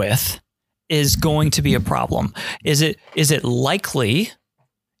coupled with, is going to be a problem. Is it likely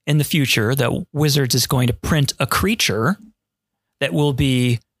in the future that Wizards is going to print a creature that will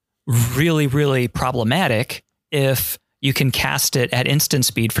be really, really problematic if you can cast it at instant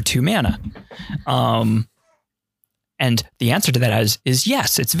speed for 2 mana? And the answer to that is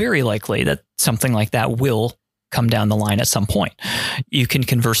yes, it's very likely that something like that will come down the line at some point. You can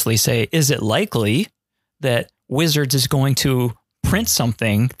conversely say, is it likely that Wizards is going to print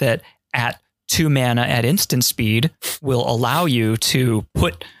something that at 2 mana at instant speed will allow you to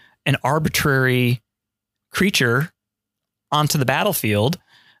put an arbitrary creature onto the battlefield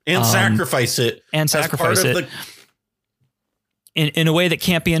and sacrifice it in a way that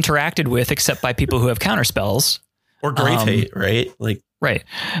can't be interacted with except by people who have counterspells or grave hate, right? Like, right.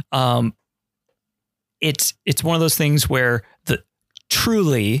 It's one of those things where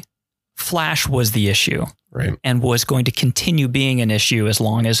truly Flash was the issue, right, and was going to continue being an issue as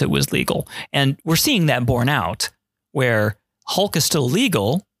long as it was legal. And we're seeing that borne out where Hulk is still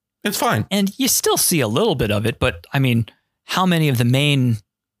legal. It's fine. And you still see a little bit of it, but I mean, how many of the main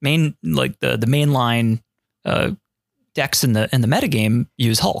like the mainline decks in the metagame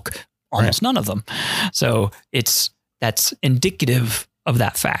use Hulk? Almost none of them. So that's indicative of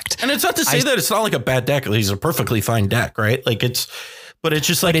that fact. And it's not to say that it's not like a bad deck. He's a perfectly fine deck, right? Like it's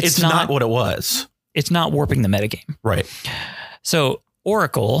just like it's not what it was. It's not warping the metagame. Right. So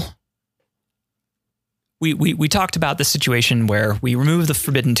Oracle, we talked about the situation where we remove the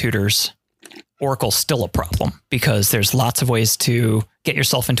Forbidden Tutors. Oracle's still a problem because there's lots of ways to get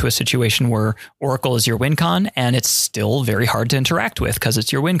yourself into a situation where Oracle is your win con, and it's still very hard to interact with because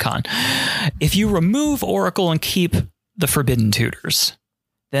it's your win con. If you remove Oracle and keep the Forbidden Tutors,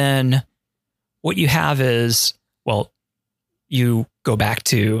 then what you have is, well, you go back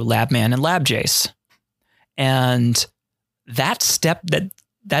to Labman and Lab Jace. And that step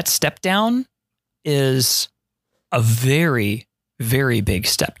down is a very, very big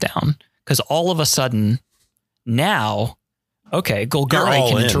step down, because all of a sudden now, okay, Golgari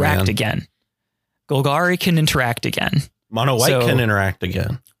can interact again. Golgari can interact again. Mono White can interact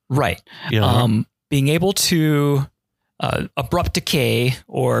again. Right. Being able to Abrupt Decay,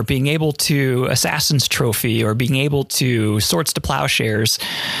 or being able to Assassin's Trophy, or being able to Swords to Plowshares,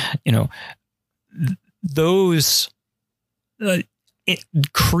 those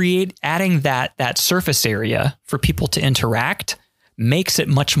adding that surface area for people to interact makes it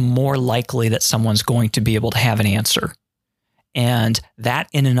much more likely that someone's going to be able to have an answer. And that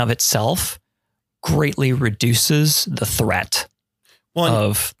in and of itself greatly reduces the threat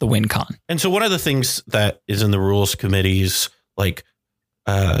of the win con. And so one of the things that is in the rules committees, like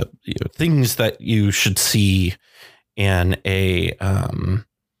things that you should see in a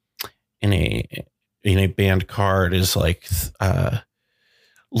banned card is like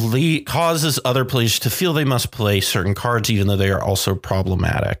causes other players to feel they must play certain cards, even though they are also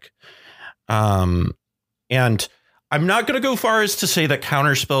problematic. And I'm not going to go far as to say that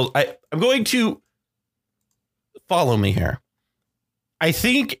counter spells. I'm going to follow me here. I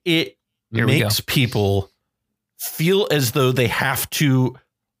think it makes people feel as though they have to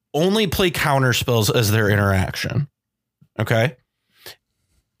only play counter spells as their interaction. Okay.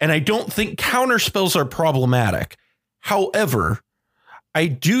 And I don't think counter spells are problematic. However, I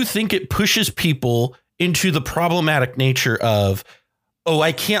do think it pushes people into the problematic nature of, oh,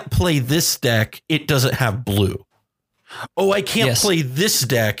 I can't play this deck. It doesn't have blue. Oh, I can't play this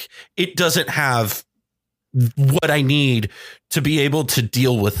deck. It doesn't have what I need to be able to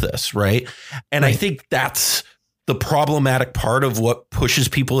deal with this. Right. And I think that's the problematic part of what pushes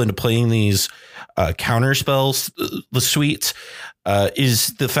people into playing these counter spells, the suites,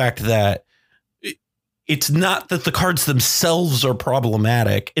 is the fact that it's not that the cards themselves are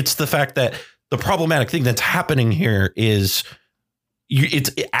problematic. It's the fact that the problematic thing that's happening here is it's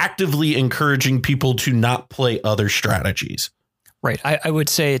actively encouraging people to not play other strategies. Right. I would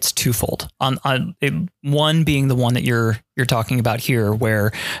say it's twofold. On one being the one that you're talking about here,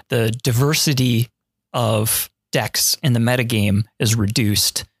 where the diversity of decks in the metagame is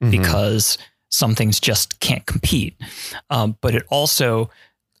reduced because some things just can't compete. But it also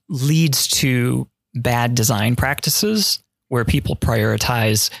leads to bad design practices where people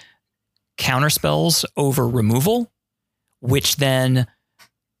prioritize counter spells over removal, which then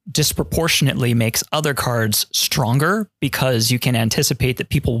disproportionately makes other cards stronger because you can anticipate that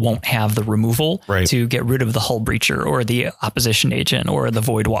people won't have the removal to get rid of the Hull Breacher or the Opposition Agent or the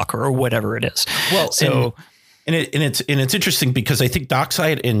Void Walker or whatever it is. Well, so it's interesting because I think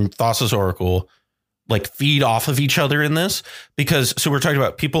Dockside and Thassa's Oracle like feed off of each other in this, because so we're talking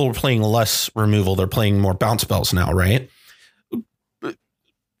about people are playing less removal. They're playing more bounce spells now. Right.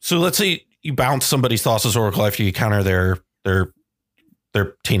 So let's say you bounce somebody's Thassa's Oracle after you counter their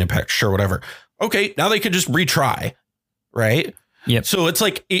Tainted Peck, sure, whatever. Okay. Now they could just retry. Right. Yep. So it's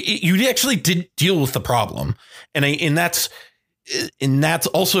like you actually did deal with the problem. And that's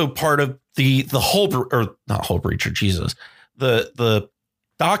also part of the whole, or not Hull Breacher, Jesus, the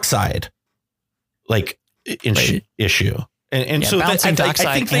Dockside like issue. And so bouncing Dockside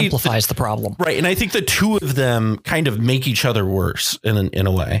I think amplifies the problem. Right. And I think the two of them kind of make each other worse in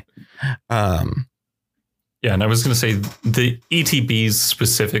a way. Yeah. And I was going to say the ETBs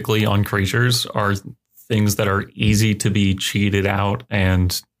specifically on creatures are things that are easy to be cheated out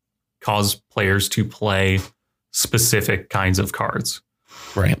and cause players to play specific kinds of cards.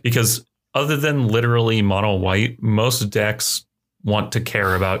 Right. Because other than literally mono white, most decks want to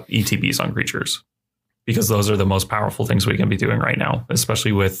care about ETBs on creatures, because those are the most powerful things we can be doing right now,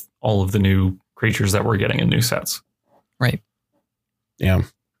 especially with all of the new creatures that we're getting in new sets. Right. Yeah.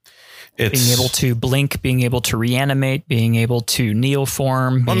 Being able to blink, being able to reanimate, being able to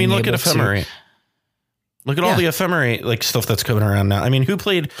neoform. I mean, look at Ephemerate. Look at all the Ephemerate like stuff that's coming around now. I mean, who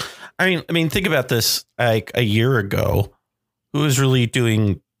played? I mean, think about this like a year ago. Who was really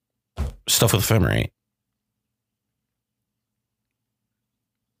doing stuff with Ephemerate?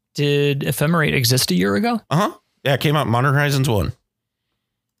 Did Ephemerate exist a year ago? Uh-huh. Yeah, it came out Modern Horizons 1.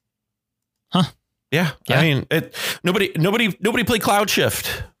 Huh. Yeah. I mean, nobody played Cloud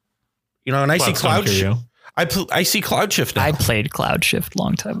Shift. You know, and I see Cloud Shift. I see Cloud Shift now. I played Cloud Shift a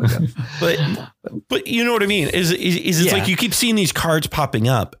long time ago. but you know what I mean? Is it's like you keep seeing these cards popping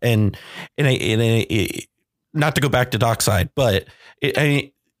up and not to go back to Dockside, but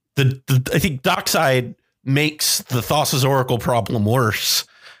I think Dockside makes the Thassa's Oracle problem worse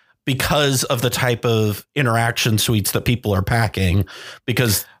because of the type of interaction suites that people are packing,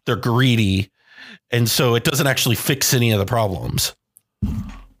 because they're greedy And so it doesn't actually fix any of the problems.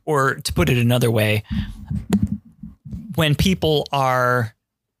 Or to put it another way, when people are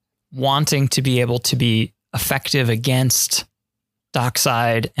wanting to be able to be effective against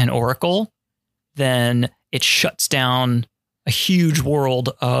Dockside and Oracle, then it shuts down a huge world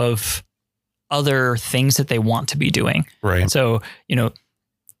of other things that they want to be doing. Right. So,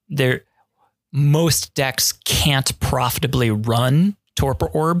 most decks can't profitably run Torpor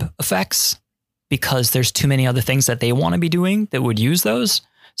Orb effects because there's too many other things that they want to be doing that would use those.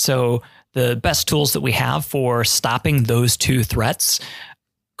 So the best tools that we have for stopping those two threats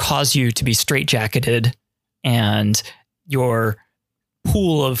cause you to be straitjacketed, and your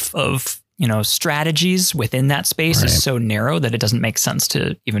pool of strategies within that space is so narrow that it doesn't make sense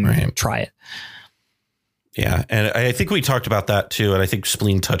to even try it. Yeah. And I think we talked about that too. And I think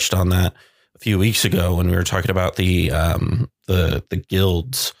Spleen touched on that a few weeks ago when we were talking about the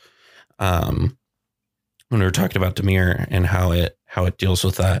guilds, when we were talking about Dimir and how it deals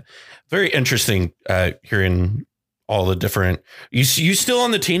with that. Very interesting hearing all the different. You still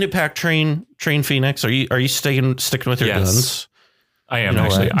on the Tainted Pack train, Phoenix? Are you sticking with your guns? I am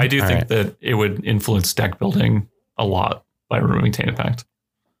actually. What? I do think that it would influence deck building a lot by removing Tainted Pact.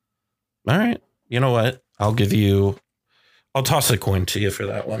 All right. You know what? I'll toss a coin to you for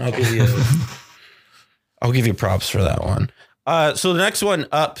that one. I'll give you props for that one. So the next one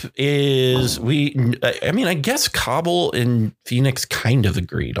up is I guess Cobble and Phoenix kind of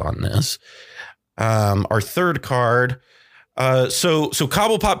agreed on this. Our third card. So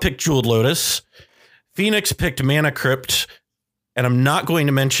Cobblepot picked Jeweled Lotus. Phoenix picked Mana Crypt. And I'm not going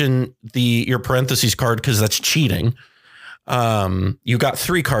to mention your parentheses card because that's cheating. You got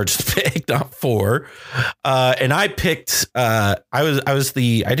 3 cards to pick, not 4. And I picked, I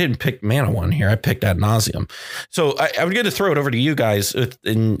didn't pick Mana One here. I picked Ad Nauseam. So I'm going to throw it over to you guys.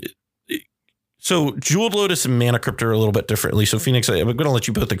 So Jeweled Lotus and Mana Crypt are a little bit differently. So Phoenix, I'm going to let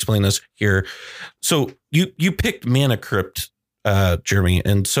you both explain this here. So you picked Mana Crypt, Jeremy.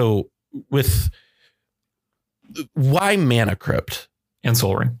 And so why Mana Crypt? And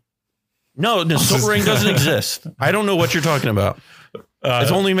Soul Ring. No, Soul Ring doesn't exist. I don't know what you're talking about.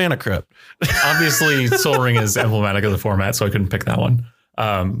 It's only Mana Crypt. Obviously, Soul Ring is emblematic of the format, so I couldn't pick that one.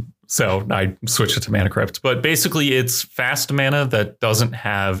 So I switched it to Mana Crypt. But basically, it's fast mana that doesn't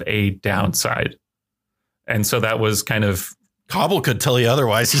have a downside. And so that was kind of... Cobble could tell you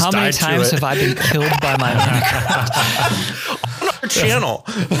otherwise. How many times have I been killed by my Mana Crypt? On our channel.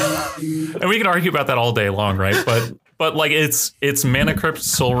 And we can argue about that all day long, right? But like it's Mana Crypt,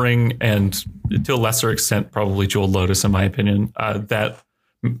 Soul Ring, and to a lesser extent, probably Jeweled Lotus, in my opinion, that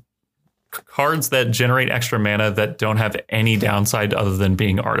cards that generate extra mana that don't have any downside other than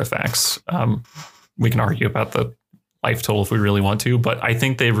being artifacts. We can argue about the life total if we really want to, but I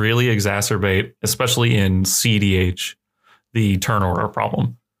think they really exacerbate, especially in cEDH, the turn order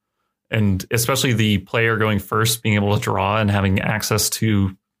problem. And especially the player going first, being able to draw and having access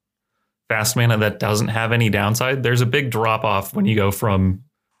to fast mana that doesn't have any downside. There's a big drop off when you go from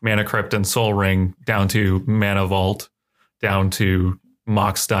Mana Crypt and Soul Ring down to Mana Vault, down to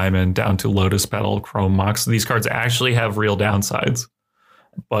Mox Diamond, down to Lotus Petal, Chrome Mox. These cards actually have real downsides,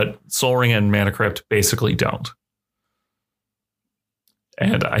 but Soul Ring and Mana Crypt basically don't.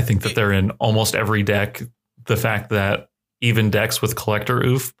 And I think that they're in almost every deck. The fact that even decks with Collector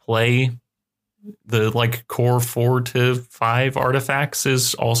Oof play the like core 4 to 5 artifacts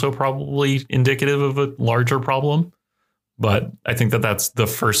is also probably indicative of a larger problem. But I think that that's the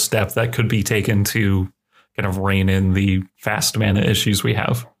first step that could be taken to kind of rein in the fast mana issues we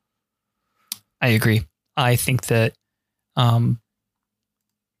have. I agree. I think that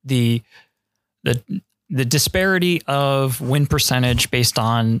the disparity of win percentage based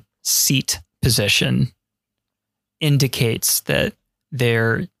on seat position indicates that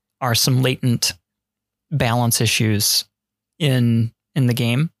there are some latent balance issues in the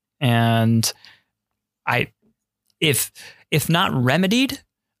game, and if not remedied,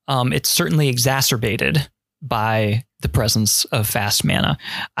 it's certainly exacerbated by the presence of fast mana.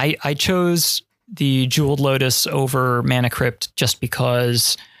 I chose the Jeweled Lotus over Mana Crypt just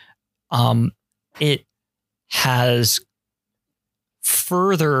because it has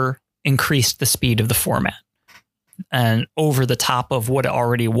further increased the speed of the format and over the top of what it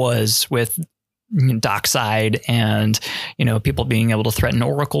already was with Dockside and, people being able to threaten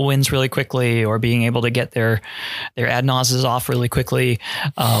Oracle wins really quickly or being able to get their ad nauseas off really quickly.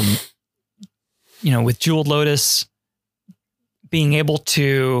 With Jeweled Lotus being able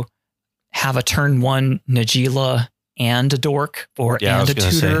to have a turn 1 Najila and a dork and a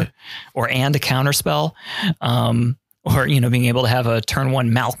tutor and a counterspell. or, being able to have a turn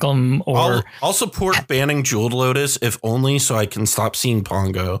 1 Malcolm, or I'll support banning Jeweled Lotus, if only so I can stop seeing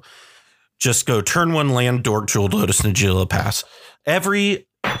Pongo. Just go turn 1 land, Dork, Jeweled Lotus, Najeela, pass every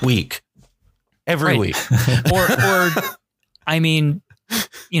week. Every week. or I mean,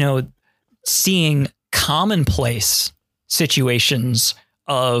 seeing commonplace situations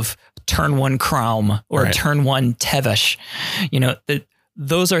of turn 1 Kraum or turn 1 Tevesh,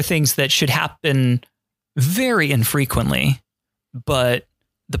 those are things that should happen very infrequently, but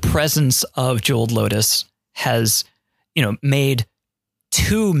the presence of Jeweled Lotus has, made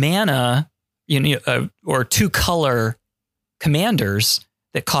 2 mana, or 2 color commanders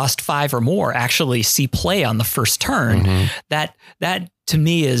that cost 5 or more actually see play on the first turn. Mm-hmm. That to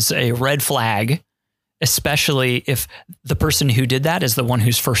me is a red flag, especially if the person who did that is the one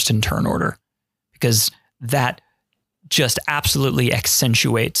who's first in turn order, because that just absolutely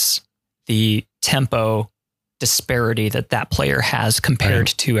accentuates the tempo disparity that player has compared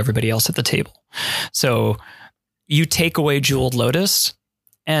to everybody else at the table. So you take away Jeweled Lotus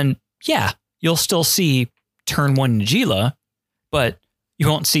and you'll still see turn 1 Najeela, but you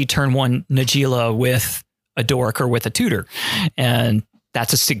won't see turn 1 Najeela with a Dork or with a tutor. And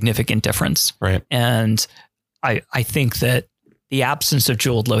that's a significant difference. Right. And I think that the absence of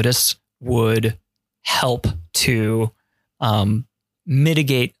Jeweled Lotus would help to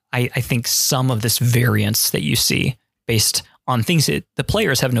mitigate, I think, some of this variance that you see based on things that the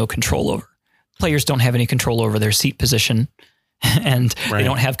players have no control over. Players don't have any control over their seat position, and they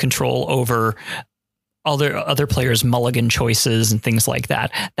don't have control over other players' mulligan choices and things like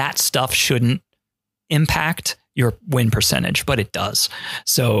that. That stuff shouldn't impact your win percentage, but it does.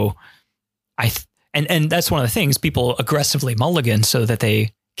 So and that's one of the things, people aggressively mulligan so that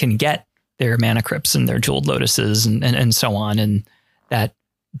they can get their mana crypts and their Jeweled Lotuses and so on. And that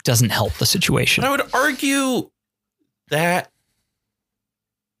doesn't help the situation. I would argue that.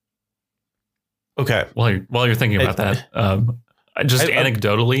 Okay. While you're thinking about that,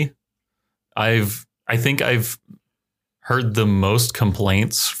 anecdotally, I think I've heard the most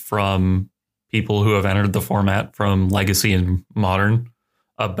complaints from people who have entered the format from Legacy and Modern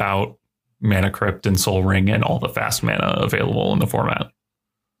about Mana Crypt and Soul Ring and all the fast mana available in the format.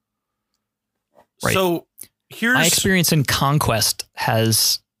 Right. So here's my experience in Conquest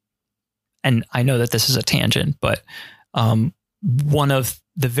has, and I know that this is a tangent, but one of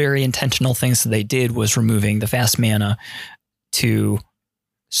the very intentional things that they did was removing the fast mana to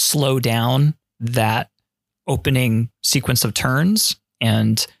slow down that opening sequence of turns.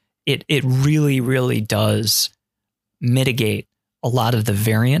 And it really, really does mitigate a lot of the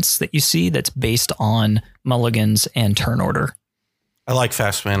variance that you see that's based on mulligans and turn order. I like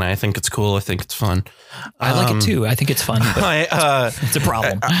fast mana. I think it's cool. I think it's fun. I like it too. I think it's fun. But it's a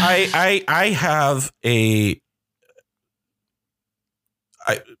problem. I have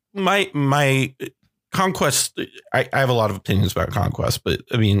my Conquest. I have a lot of opinions about Conquest, but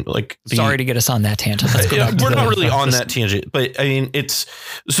I mean, like, sorry to get us on that tangent. We're not really on that tangent, but I mean, it's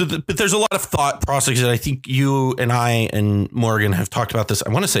so. But there's a lot of thought processes. I think you and I and Morgan have talked about this. I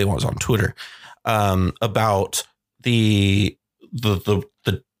want to say it was on Twitter about the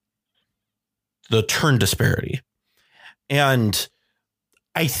turn disparity, and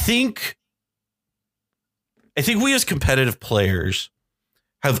I think we as competitive players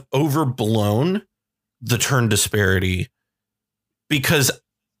have overblown the turn disparity, because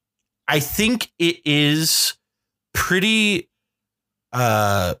I think it is pretty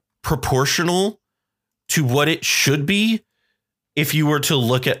proportional to what it should be if you were to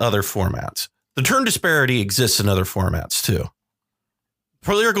look at other formats. The turn disparity exists in other formats too.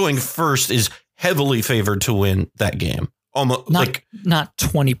 Player going first is heavily favored to win that game. Almost not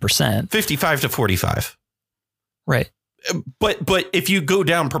 20%, 55 to 45. Right. But if you go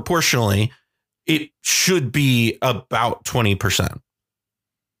down proportionally, it should be about 20%,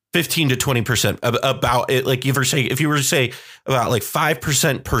 15 to 20% about it. Like if you were to say about like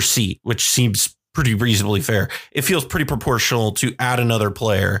 5% per seat, which seems pretty reasonably fair, it feels pretty proportional to add another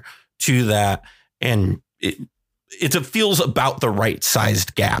player to that. And it feels about the right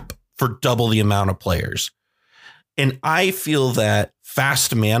sized gap for double the amount of players. And I feel that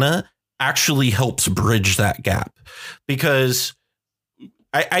fast mana actually helps bridge that gap, because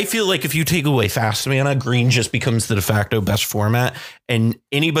I feel like if you take away fast mana, green just becomes the de facto best format, and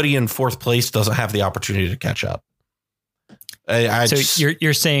anybody in fourth place doesn't have the opportunity to catch up.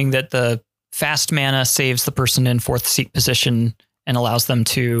 You're saying that the fast mana saves the person in fourth seat position and allows them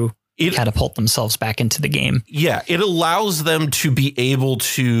to catapult themselves back into the game. Yeah, it allows them to be able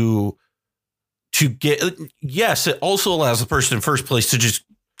to get. Yes, it also allows the person in first place to just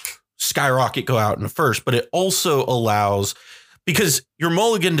skyrocket go out in first, but it also allows, because your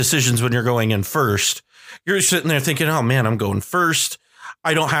mulligan decisions when you're going in first, you're sitting there thinking, oh man, I'm going first.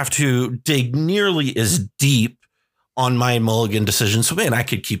 I don't have to dig nearly as deep on my mulligan decision. So man, I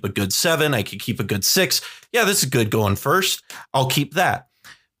could keep a good 7. I could keep a good 6. Yeah, this is good going first. I'll keep that.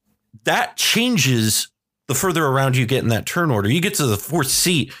 That changes the further around you get in that turn order. You get to the 4th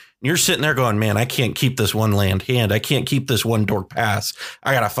seat and you're sitting there going, man, I can't keep this one land hand. I can't keep this one dork pass.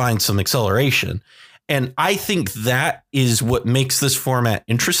 I got to find some acceleration. And I think that is what makes this format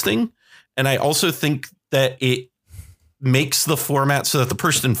interesting. And I also think that it makes the format so that the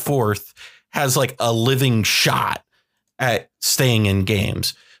person in 4th has like a living shot at staying in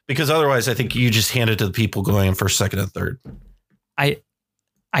games, because otherwise I think you just hand it to the people going in 1st, 2nd, and 3rd.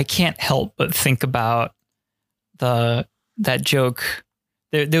 I can't help but think about that joke.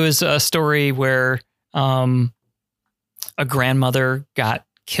 There was a story where a grandmother got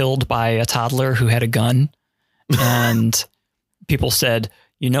killed by a toddler who had a gun, and people said,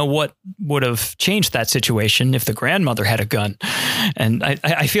 you know what would have changed that situation if the grandmother had a gun? And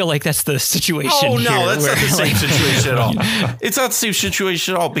I feel like that's the situation. Oh, no, that's not the same situation at all. It's not the same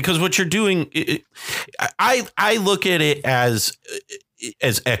situation at all, because what you're doing, I look at it as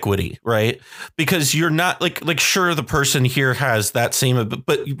equity, right? Because you're not like sure, the person here has that same,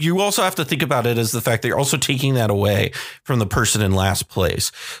 but you also have to think about it as the fact that you're also taking that away from the person in last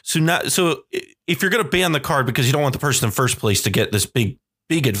place. So if you're going to ban the card because you don't want the person in first place to get this big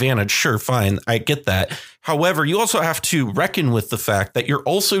advantage, sure, fine, I get that. However, you also have to reckon with the fact that you're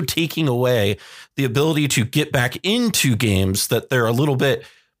also taking away the ability to get back into games that they're a little bit,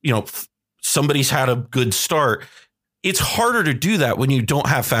 somebody's had a good start. It's harder to do that when you don't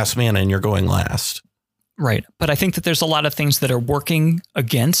have fast mana and you're going last. Right. But I think that there's a lot of things that are working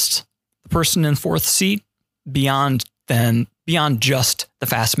against the person in 4th seat beyond just the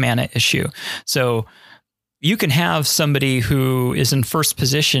fast mana issue. So you can have somebody who is in first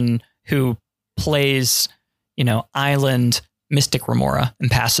position who plays, Island Mystic Remora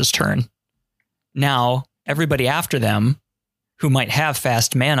and passes turn. Now, everybody after them who might have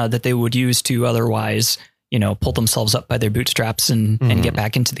fast mana that they would use to otherwise, pull themselves up by their bootstraps and get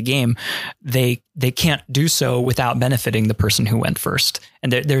back into the game, they can't do so without benefiting the person who went first.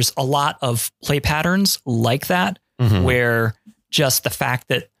 And there's a lot of play patterns like that, where just the fact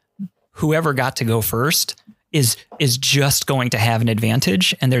that whoever got to go first is just going to have an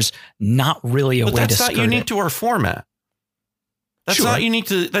advantage, and there's not really a way to skirt it. That's not unique to our format. That's sure. not unique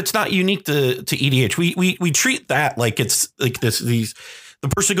to EDH. We treat that like it's like the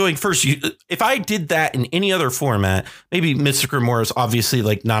person going first. If I did that in any other format, maybe Mystic Remora is obviously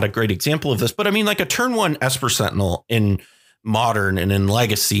like not a great example of this, but I mean, like a turn 1 Esper Sentinel in Modern and in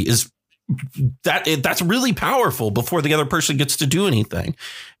Legacy that's really powerful before the other person gets to do anything.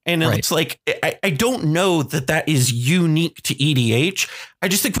 And right. It's like, I don't know that is unique to EDH. I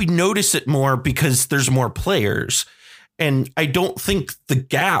just think we notice it more because there's more players. And I don't think the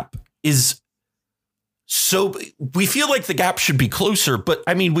gap is so, we feel like the gap should be closer, but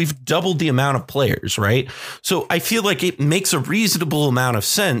I mean, we've doubled the amount of players, right? So I feel like it makes a reasonable amount of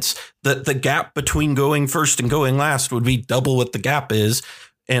sense that the gap between going first and going last would be double what the gap is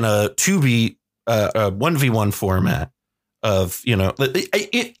in a 1v1 format of,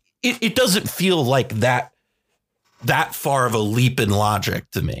 it doesn't feel like that far of a leap in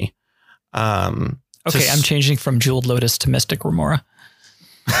logic to me. Okay, I'm changing from Jeweled Lotus to Mystic Remora.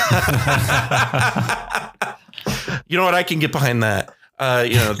 You know what? I can get behind that.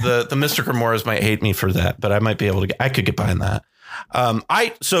 The Mystic Remoras might hate me for that, but I might be able to. I could get behind that.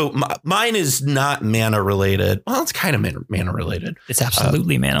 Mine is not mana related. Well, it's kind of mana related. It's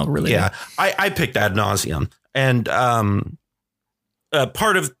absolutely mana related. Yeah, I picked Ad Nauseam, and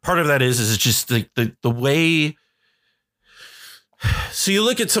part of that is just the way. So you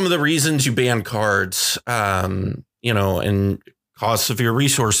look at some of the reasons you ban cards, and cause severe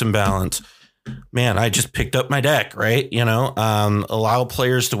resource imbalance. Man, I just picked up my deck, right? Allow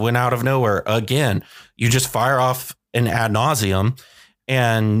players to win out of nowhere. Again, you just fire off an Ad Nauseam,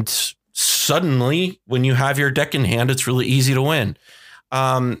 and suddenly when you have your deck in hand, it's really easy to win.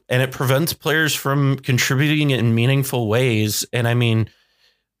 And it prevents players from contributing in meaningful ways. And I mean,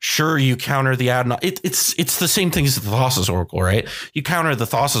 sure, you counter the it's the same thing as the Thassa's Oracle, right? You counter the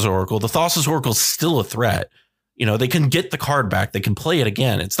Thassa's Oracle. The Thassa's Oracle is still a threat. They can get the card back. They can play it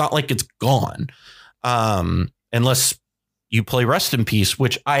again. It's not like it's gone. Unless you play Rest in Peace,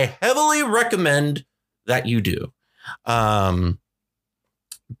 which I heavily recommend that you do. But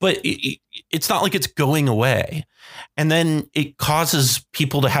it's not like it's going away. And then it causes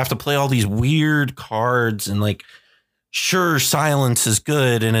people to have to play all these weird cards and like sure, silence is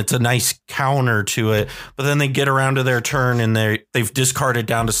good and it's a nice counter to it, but then they get around to their turn and they've discarded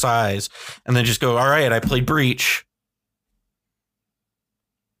down to size and then just go, all right, I played breach.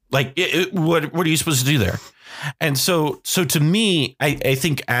 Like, what are you supposed to do there? And so to me, I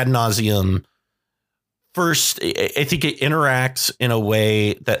think ad nauseum, first, I think it interacts in a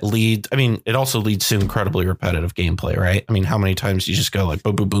way that leads. I mean, it also leads to incredibly repetitive gameplay, right? I mean, how many times you just go like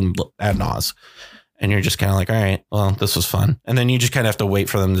boom, boom, boom, ad naus, and you're just kind of like, all right, well, this was fun. And then you just kind of have to wait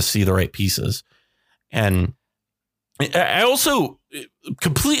for them to see the right pieces. And I also,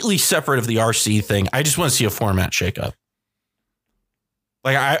 completely separate of the RC thing, I just want to see a format shakeup.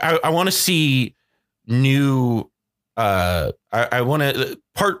 Like, I want to see new. I want to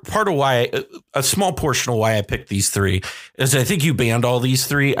part of why, a small portion of why I picked these three is I think you banned all these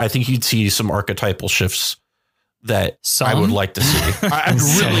three. I think you'd see some archetypal shifts that I would like to see. I'd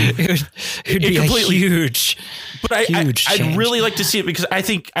really, it'd be completely huge, but I'd really like to see it because I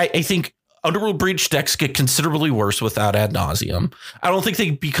think Underworld Breach decks get considerably worse without ad nauseum. I don't think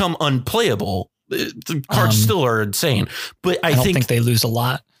they become unplayable. The cards still are insane, but I don't think they lose a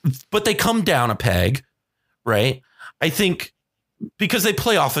lot, but they come down a peg, right? I think because they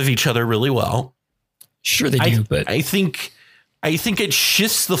play off of each other really well. Sure they do, but I think it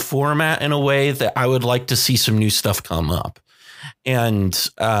shifts the format in a way that I would like to see some new stuff come up. And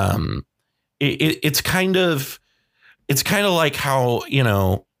it's kind of like how, you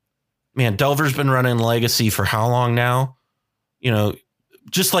know, man, Delver's been running Legacy for how long now? You know,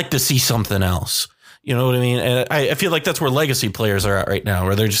 just like to see something else. You know what I mean? And I feel like that's where Legacy players are at right now,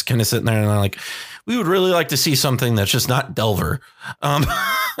 where they're just kind of sitting there and they're like, we would really like to see something that's just not Delver,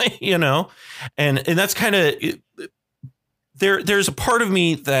 you know? And that's kind of, there's a part of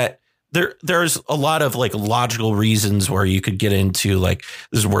me that there's a lot of like logical reasons where you could get into like,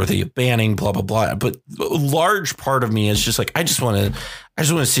 this is worthy of banning, blah, blah, blah. But a large part of me is just like, I just want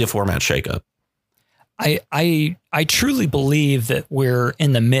to see a format shakeup. I truly believe that we're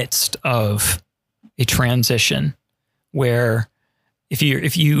in the midst of a transition where if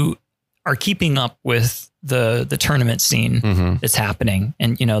you are keeping up with the tournament scene that's happening,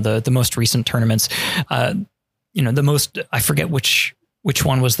 and you know the most recent tournaments, you know I forget which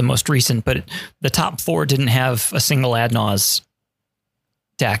one was the most recent, but the top 4 didn't have a single ad naus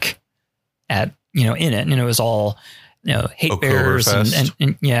deck in it, and it was all hate bearers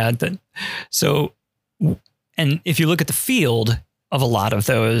and yeah. So and if you look at the field of a lot of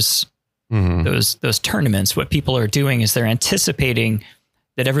those tournaments, what people are doing is they're anticipating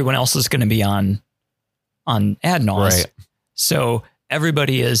that everyone else is going to be on ad naus. Right. So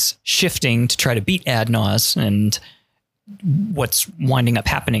everybody is shifting to try to beat ad naus, and what's winding up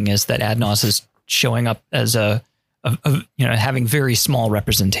happening is that ad naus is showing up as having very small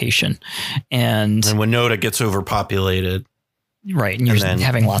representation, and Winota gets overpopulated. Right. And you're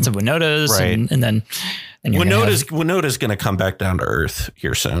having lots of Winotas, right. and then Winota's going to come back down to earth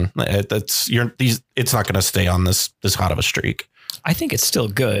here soon. It's not going to stay on this hot of a streak. I think it's still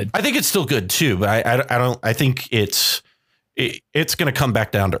good. I think it's still good too, but I think it's going to come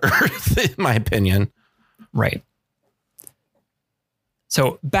back down to earth in my opinion. Right.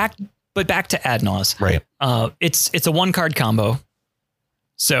 So back to ad naus. Right. It's a 1-card combo.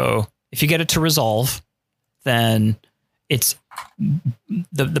 So if you get it to resolve, then it's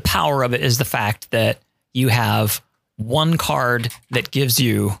the power of it is the fact that you have one card that gives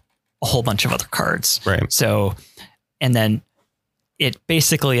you a whole bunch of other cards. Right. So, and then it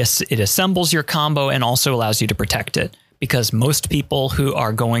basically, it assembles your combo and also allows you to protect it, because most people who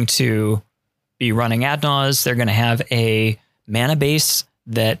are going to be running ad naus, they're going to have a mana base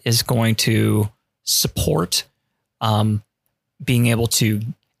that is going to support being able to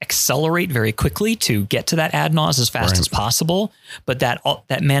accelerate very quickly to get to that ad naus as fast as possible. But that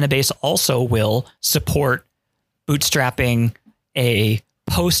mana base also will support bootstrapping a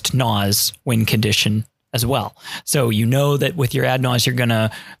post naus win condition as well. So you know that with your ad naus, you're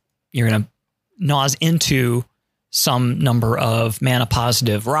gonna naus into some number of mana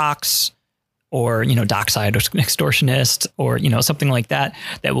positive rocks, or Dockside Extortionist, or something like that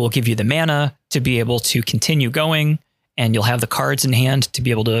will give you the mana to be able to continue going. And you'll have the cards in hand to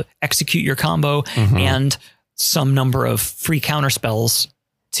be able to execute your combo, and some number of free counter spells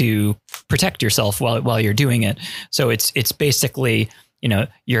to protect yourself while you're doing it. So it's basically,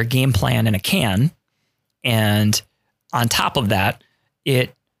 your game plan in a can. And on top of that,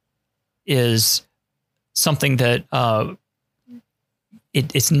 it is something that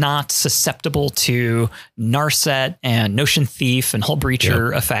it's not susceptible to Narset and Notion Thief and Hull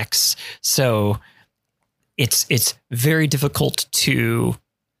Breacher effects. So it's very difficult to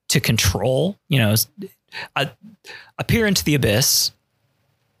control, appear into the abyss.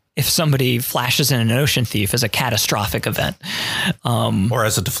 If somebody flashes in an Ocean Thief as a catastrophic event, or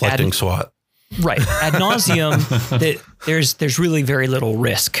as a deflecting SWAT, right? Ad nauseum, that there's really very little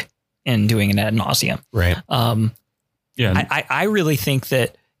risk in doing an ad nauseum, right? I really think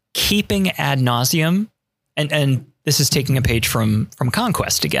that keeping ad nauseum, and this is taking a page from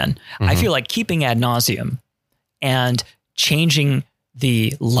Conquest again. Mm-hmm. I feel like keeping ad nauseum and changing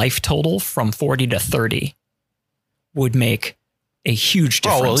the life total from 40 to 30 would make a huge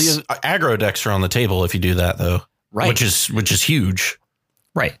difference. Oh, well, aggro decks are on the table if you do that, though. Right. Which is huge.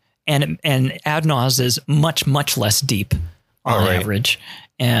 Right. And ad nause is much less deep on average.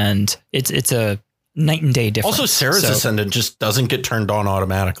 And it's a night and day difference. Also, Sarah's Ascendant just doesn't get turned on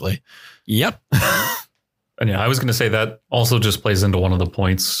automatically. Yep. And yeah, I was going to say that also just plays into one of the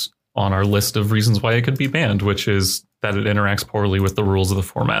points on our list of reasons why it could be banned, which is that it interacts poorly with the rules of the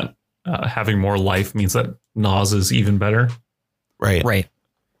format. Having more life means that nause is even better. Right.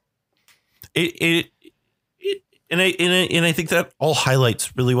 And I think that all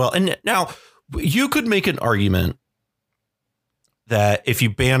highlights really well. And now you could make an argument that if you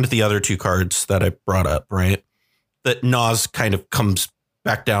banned the other two cards that I brought up, right, that Naz kind of comes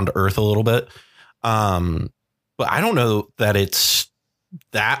back down to earth a little bit. But I don't know that it's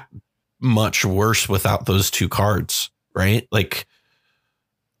that much worse without those two cards, right? Like,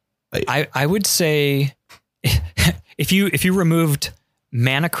 I would say if you removed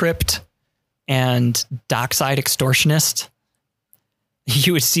Mana Crypt and Dockside Extortionist,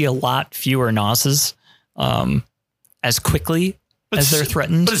 you would see a lot fewer Nazes as quickly as they're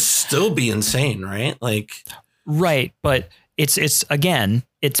threatened. But it'd still be insane, right? Like, right. But it's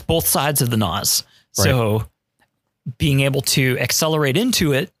both sides of the Naz. Right. So being able to accelerate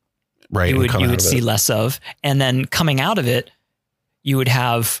into it, right, you would see less of, and then coming out of it, you would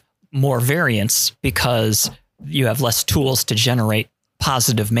have more variance because you have less tools to generate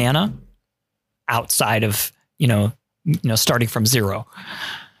positive mana outside of, starting from zero.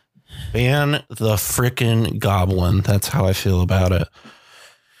 Ban the frickin' goblin. That's how I feel about it.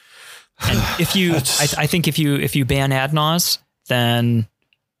 And if you, I think if you ban ad nause, then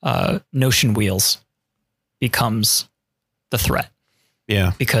Notion Wheels becomes the threat.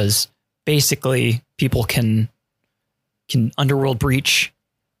 Yeah. Because basically people can underworld breach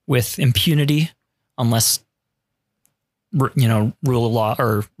with impunity unless, rule of law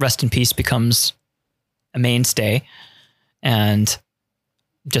or rest in peace becomes a mainstay, and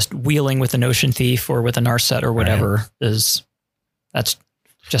just wheeling with an Ocean Thief or with a Narset or whatever that's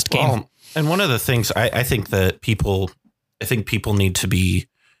just game. Well, and one of the things I think people need to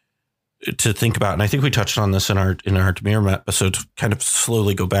think about, and I think we touched on this in our Demir episode, to kind of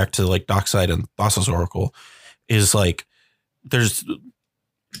slowly go back to like Dockside and Thassa's Oracle, is like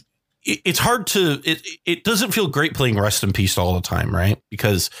it's hard to, it doesn't feel great playing Rest in Peace all the time, right?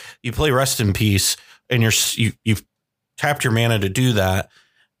 Because you play Rest in Peace and you've tapped your mana to do that,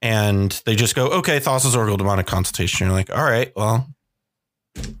 and they just go, okay, Thassa's Oracle, Demonic Consultation. You're like, all right, well,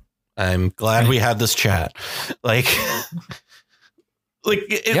 I'm glad we had this chat. Like,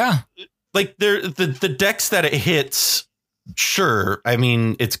 yeah. Like the decks that it hits, sure. I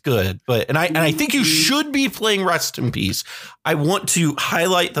mean, it's good, but I think you should be playing Rest in Peace. I want to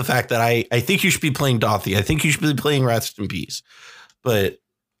highlight the fact that I think you should be playing Dothi. I think you should be playing Rest in Peace, but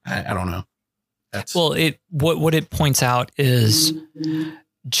I don't know. What it points out is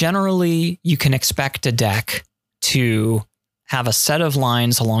generally you can expect a deck to have a set of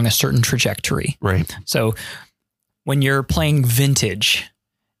lines along a certain trajectory. Right. So when you're playing Vintage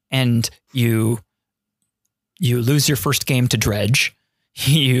and you lose your first game to Dredge,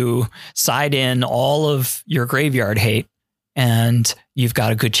 you side in all of your graveyard hate, and you've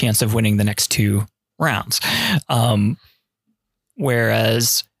got a good chance of winning the next two rounds.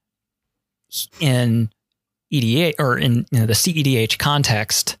 Whereas in EDH or in the cEDH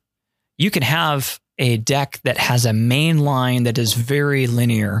context, you can have a deck that has a main line that is very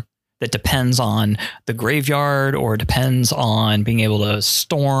linear, that depends on the graveyard or depends on being able to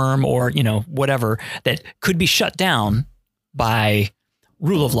storm or, whatever, that could be shut down by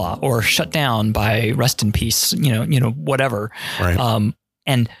Rule of Law or shut down by Rest in Peace, whatever. Right.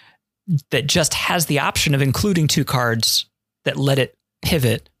 And that just has the option of including two cards that let it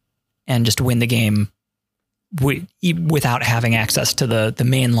pivot and just win the game without having access to the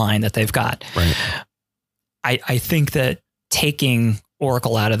main line that they've got. Right. I think that taking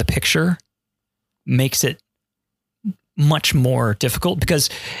Oracle out of the picture makes it much more difficult, because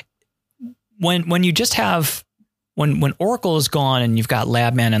when you just have when Oracle is gone and you've got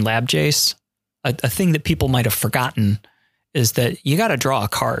Labman and Lab Jace, a thing that people might have forgotten is that you got to draw a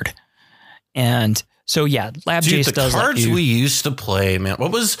card. And So yeah, Lab Dude, Jace the does cards we used to play, man.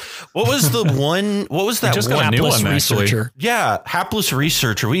 What was the one? What was that? Just got a new one, Researcher. actually. Yeah, Hapless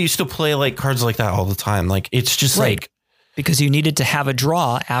Researcher. We used to play like cards like that all the time. Like it's just like because you needed to have a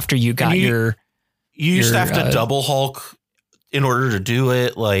draw after you got you used to have to double Hulk in order to do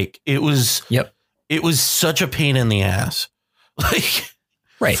it. Like it was. Yep. It was such a pain in the ass. Like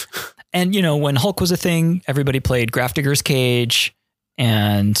right. And when Hulk was a thing, everybody played Grafdigger's Cage,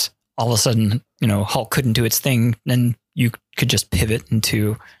 and all of a sudden, Hulk couldn't do its thing, and you could just pivot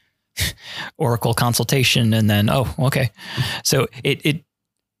into Oracle Consultation, and then okay. So it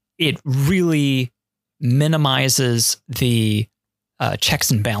really minimizes the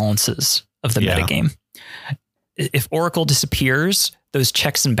checks and balances of the metagame. If Oracle disappears, those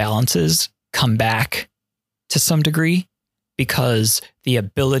checks and balances come back to some degree because the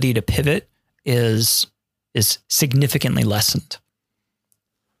ability to pivot is significantly lessened.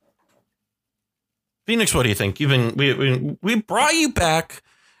 Phoenix, what do you think? We brought you back,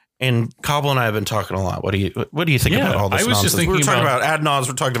 and Cobble and I have been talking a lot. What do you think about all this nonsense? We were talking about ad nods.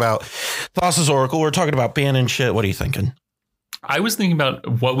 We're talking about Thassa's Oracle. We're talking about banning shit. What are you thinking? I was thinking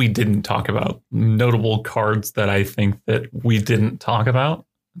about what we didn't talk about, notable cards that I think that we didn't talk about.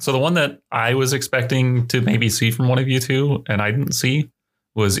 So the one that I was expecting to maybe see from one of you two, and I didn't see,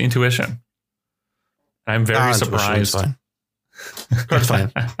 was Intuition. I'm very surprised. That's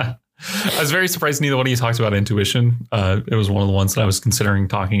fine. I was very surprised neither one of you talked about Intuition. It was one of the ones that I was considering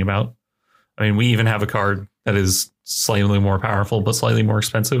talking about. I mean, we even have a card that is slightly more powerful, but slightly more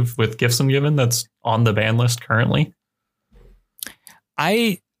expensive with Gifts Ungiven that's on the ban list currently.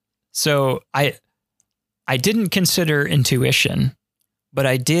 I didn't consider Intuition, but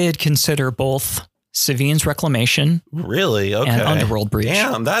I did consider both Savine's Reclamation. Really? Okay. And Underworld Breach.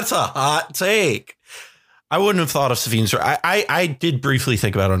 Damn, that's a hot take. I wouldn't have thought of Savine's. I did briefly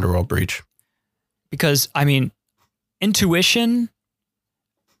think about Underworld Breach. Because, I mean, Intuition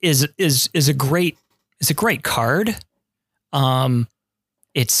is a great card.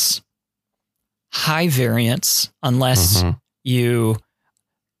 It's high variance unless you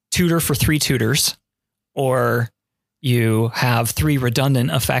tutor for 3 tutors, or you have 3 redundant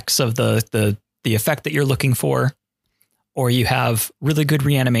effects of the effect that you're looking for, or you have really good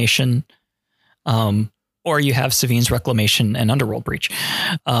reanimation, or you have Savine's Reclamation and Underworld Breach.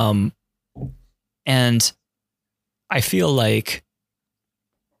 And I feel like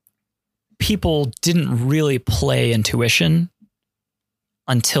people didn't really play Intuition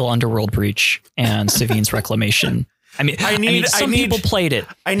until Underworld Breach and Savine's Reclamation. I mean, people played it.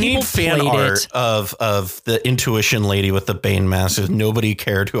 I need fan art of the Intuition lady with the Bane mask. Nobody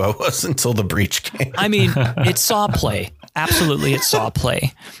cared who I was until the Breach came. I mean, it saw play. Absolutely, it saw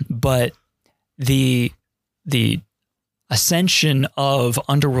play. But the ascension of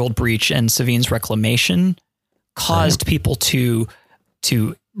Underworld Breach and Savine's Reclamation caused people to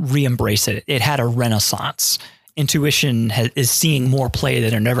re-embrace it. It had a renaissance. Intuition is seeing more play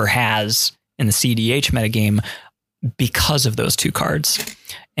than it ever has in the cEDH metagame because of those 2 cards.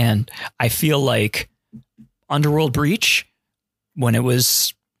 And I feel like Underworld Breach, when it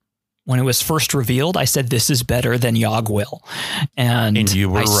was first revealed, I said, this is better than Yogg-Will. And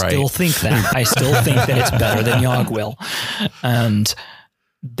you were right. Still think that. I still think that it's better than Yogg-Will. And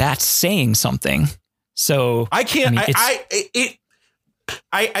that's saying something. So I can't,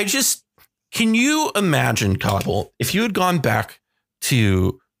 I just, can you imagine, Cobble, if you had gone back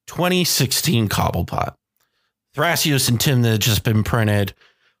to 2016 Cobblepot, Thrasios and Tim that had just been printed,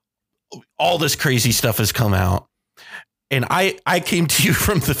 all this crazy stuff has come out, and I came to you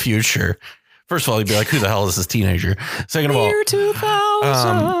from the future. First of all, you'd be like, who the hell is this teenager? Second of all, year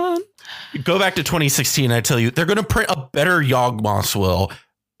 2000. Go back to 2016. I tell you, they're going to print a better Yawgmoth's Will,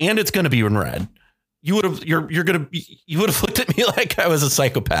 and it's going to be in red. You would have looked at me like I was a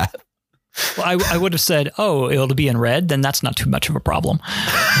psychopath. Well, I would have said, oh, it'll be in red. Then that's not too much of a problem.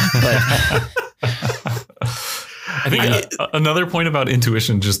 But I think another point about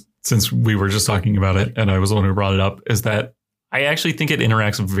Intuition, just since we were just talking about it and I was the one who brought it up, is that I actually think it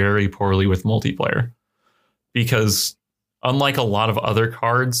interacts very poorly with multiplayer, because unlike a lot of other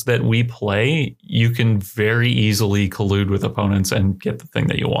cards that we play, you can very easily collude with opponents and get the thing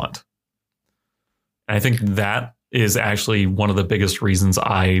that you want. And I think that is actually one of the biggest reasons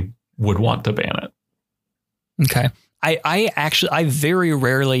I would want to ban it. Okay. I very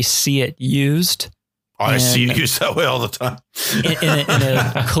rarely see it used. I see it used that way all the time. in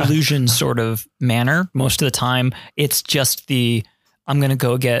a collusion sort of manner. Most of the time, it's just I'm going to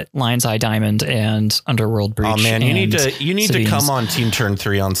go get Lion's Eye Diamond and Underworld Breach. Oh man, you need to come on Team Turn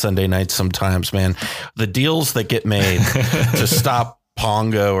 3 on Sunday nights sometimes, man. The deals that get made to stop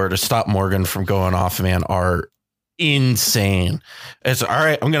Pongo or to stop Morgan from going off, man, are insane. It's all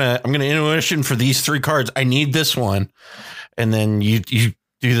right. I'm gonna intuition for these 3 cards. I need this one, and then you do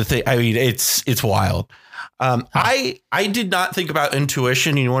the thing. I mean, it's wild. I did not think about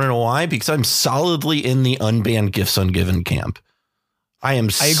intuition. You want to know why? Because I'm solidly in the unbanned gifts ungiven camp. I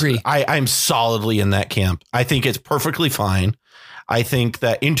agree. I'm solidly in that camp. I think it's perfectly fine. I think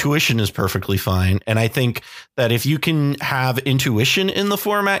that intuition is perfectly fine. And I think that if you can have intuition in the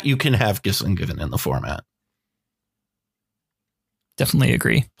format, you can have gifts ungiven in the format. Definitely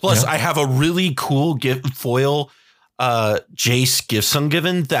agree. Plus, I have a really cool gift foil Jace gifts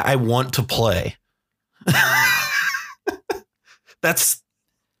ungiven that I want to play.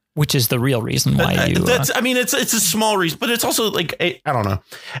 Which is the real reason why you. It's a small reason, but it's also like I don't know.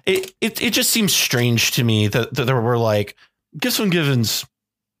 It just seems strange to me that there were like gifts ungivens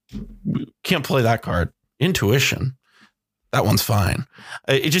can't play that card. Intuition, that one's fine.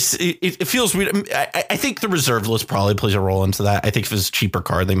 It feels weird. I think the reserve list probably plays a role into that. I think if it's a cheaper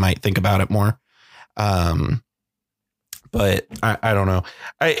card, they might think about it more. But I don't know.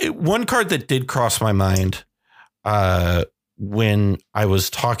 One card that did cross my mind when I was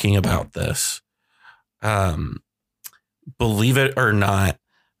talking about this, believe it or not,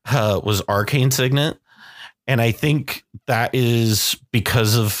 was Arcane Signet. And I think that is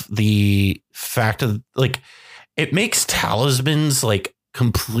because of the fact of like it makes talismans like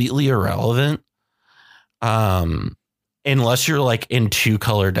completely irrelevant. Unless you're like in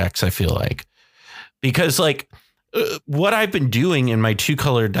 2-color decks, I feel like, because like what I've been doing in my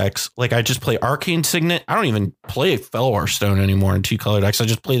 2-color decks, like I just play Arcane Signet. I don't even play Felwar Stone anymore in 2-color decks. I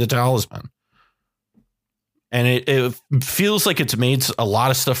just play the talisman. And it feels like it's made a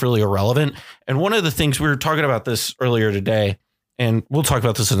lot of stuff really irrelevant. And one of the things we were talking about this earlier today, and we'll talk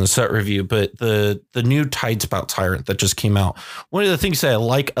about this in the set review, but the new Tidespout Tyrant that just came out. One of the things that I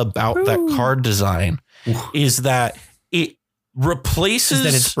like about that card design is that it replaces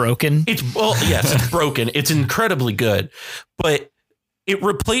that it's broken. Yes, it's broken. It's incredibly good, but it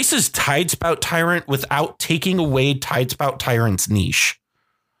replaces Tidespout Tyrant without taking away Tidespout Tyrant's niche.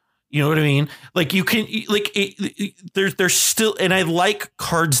 You know what I mean? Like you can like there's still, and I like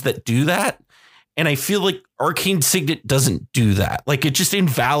cards that do that. And I feel like Arcane Signet doesn't do that. Like it just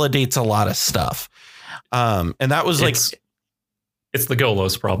invalidates a lot of stuff. And that was it's the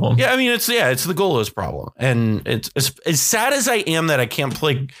Golos problem. Yeah, I mean, it's the Golos problem. And it's as sad as I am that I can't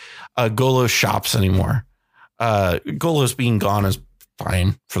play Golos shops anymore. Golos being gone is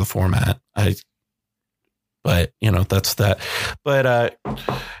fine for the format. But you know, that's that. But I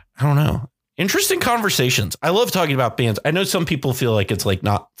don't know. Interesting conversations. I love talking about bands. I know some people feel like it's like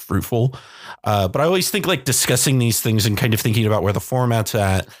not fruitful, but I always think like discussing these things and kind of thinking about where the format's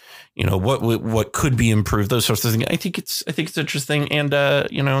at, you know, what could be improved, those sorts of things. I think it's interesting, and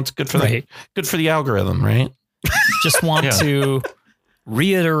you know, it's good for the algorithm, right? Just want to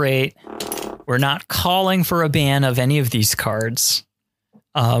reiterate, we're not calling for a ban of any of these cards.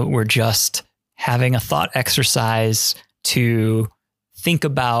 We're just having a thought exercise to think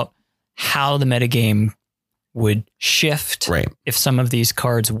about how the metagame would shift if some of these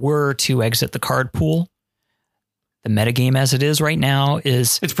cards were to exit the card pool. The metagame as it is right now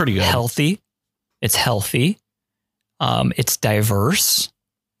it's pretty good. Healthy. It's healthy. It's diverse,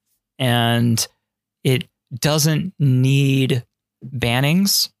 and it doesn't need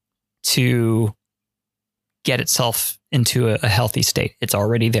bannings to get itself into a healthy state. It's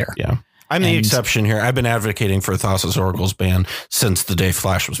already there. Yeah. I'm the exception here. I've been advocating for Thassa's Oracle's ban since the day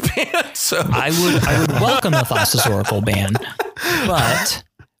Flash was banned. So I would welcome a Thassa's Oracle ban, but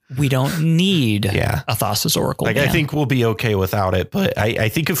we don't need a Thassa's Oracle ban. I think we'll be okay without it. But I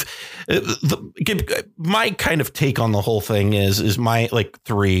think if my kind of take on the whole thing is my like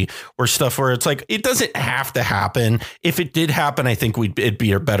 3 or stuff where it's like it doesn't have to happen. If it did happen, I think it'd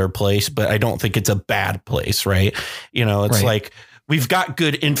be a better place, but I don't think it's a bad place. Right. You know, it's like, we've got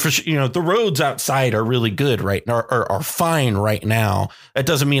good infrastructure. You know, the roads outside are really good right now, are fine right now. That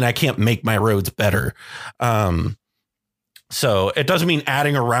doesn't mean I can't make my roads better. So it doesn't mean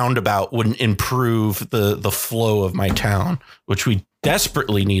adding a roundabout wouldn't improve the flow of my town, which we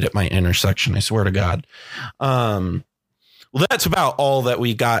desperately need at my intersection. I swear to God. Well, that's about all that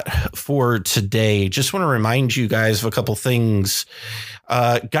we got for today. Just want to remind you guys of a couple things.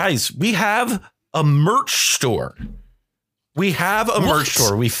 Guys, we have a merch store. We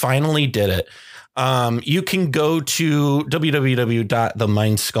store. We finally did it. You can go to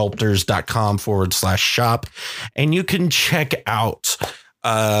www.themindsculptors.com/shop and you can check out.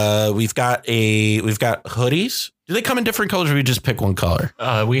 We've got hoodies. Do they come in different colors or we just pick one color?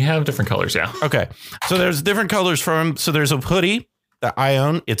 We have different colors. Yeah. Okay. So there's different colors so there's a hoodie. that I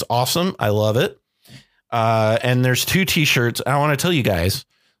own. It's awesome. I love it. And there's 2 t-shirts. I want to tell you guys,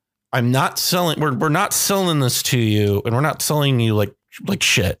 I'm not selling. We're not selling this to you, and we're not selling you like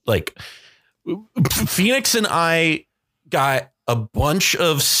shit. Like Phoenix and I got a bunch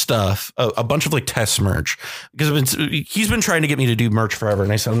of stuff, a bunch of like test merch, because he's been trying to get me to do merch forever.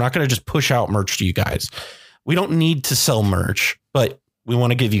 And I said, I'm not going to just push out merch to you guys. We don't need to sell merch, but we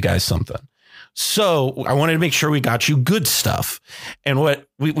want to give you guys something. So I wanted to make sure we got you good stuff. And what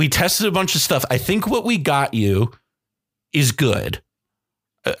we tested a bunch of stuff. I think what we got you is good.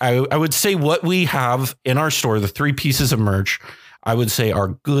 I would say what we have in our store, the 3 pieces of merch, I would say are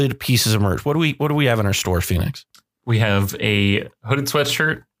good pieces of merch. What do we have in our store, Phoenix? We have a hooded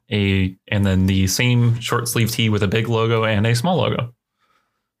sweatshirt, and then the same short sleeve tee with a big logo and a small logo.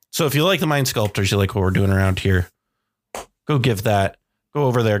 So if you like the Mind Sculptors, you like what we're doing around here, go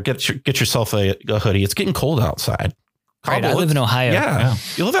over there, get yourself a hoodie. It's getting cold outside. Right, I live in Ohio. Yeah.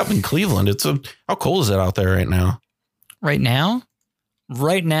 You live up in Cleveland. How cold is it out there right now? Right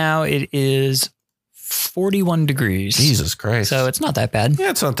now it is 41 degrees. Jesus Christ. So it's not that bad.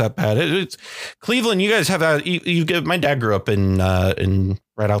 Yeah, it's not that bad. It's Cleveland. You guys have my dad grew up in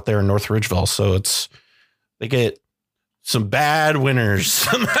right out there in North Ridgeville. So they get some bad winters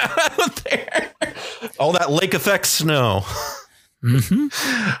out there. All that lake effect snow. Mm-hmm.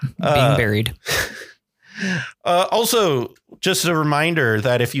 Being buried. Also, just a reminder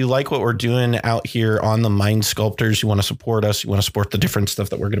that if you like what we're doing out here on the Mind Sculptors, you want to support us, you want to support the different stuff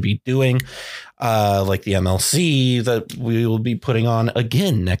that we're going to be doing, like the MLC that we will be putting on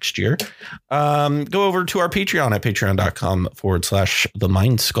again next year. Go over to our Patreon at patreon.com/the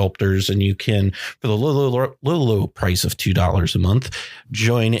Mind Sculptors, and you can, for the low price of $2 a month,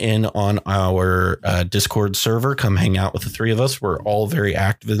 join in on our Discord server. Come hang out with the 3 of us. We're all very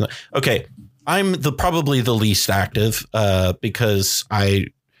active. Okay. I'm probably the least active because I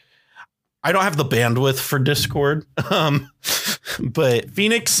don't have the bandwidth for Discord. But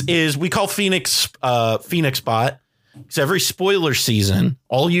Phoenix we call Phoenix Bot, because every spoiler season,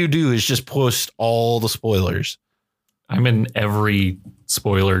 all you do is just post all the spoilers. I'm in every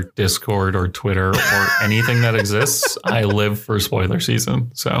spoiler Discord or Twitter or anything that exists. I live for spoiler season.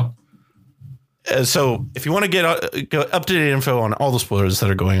 So if you want to get up-to-date info on all the spoilers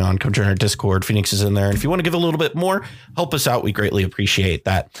that are going on, come join our Discord. Phoenix is in there. And if you want to give a little bit more, help us out. We greatly appreciate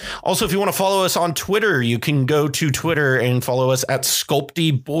that. Also, if you want to follow us on Twitter, you can go to Twitter and follow us at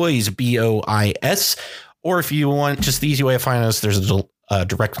SculptyBoys, BOIS. Or if you want just the easy way to find us, there's a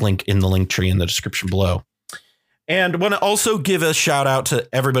direct link in the link tree in the description below. And want to also give a shout out to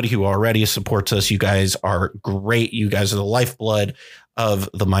everybody who already supports us. You guys are great. You guys are the lifeblood of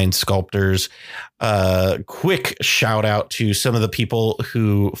the Mind Sculptors. Quick shout out to some of the people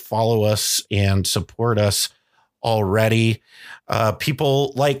who follow us and support us already.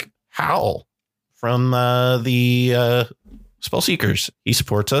 People like Hal from the Spellseekers. He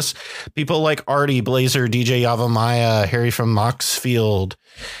supports us. People like Artie, Blazer, DJ Yavamaya, Harry from Moxfield,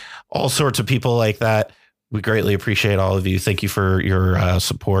 all sorts of people like that. We greatly appreciate all of you. Thank you for your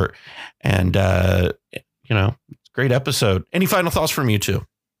support. And, great episode. Any final thoughts from you two?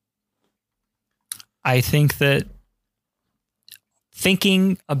 I think that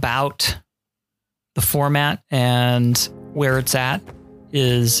thinking about the format and where it's at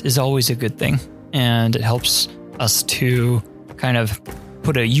is always a good thing. And it helps us to kind of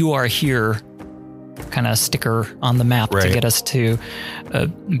put a "you are here" kind of sticker on the map to get us to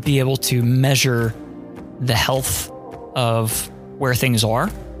be able to measure the health of where things are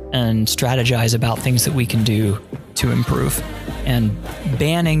and strategize about things that we can do to improve. And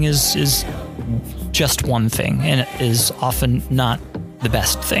banning is just one thing, and it is often not the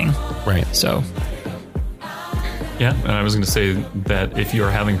best thing. Right. So. Yeah, and I was going to say that if you're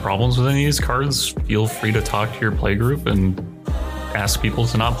having problems with any of these cards, feel free to talk to your play group and ask people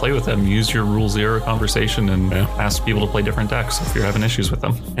to not play with them. Use your Rule Zero conversation and ask people to play different decks if you're having issues with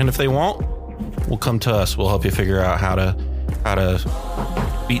them. And if they won't, we'll come to us. We'll help you figure out how to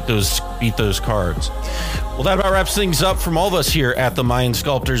beat those cards. Well, that about wraps things up from all of us here at the Mind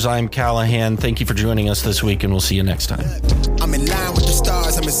Sculptors. I'm Callahan. Thank you for joining us this week, and we'll see you next time. I'm in line with the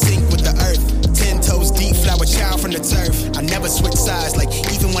stars. I'm in sync with the earth. 10 toes deep, flower child from the turf. I never switch sides. Like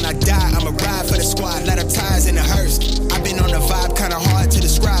even when I die, I'm a ride for the squad. Ladder ties in the hearse. I've been on the vibe, kind of hard to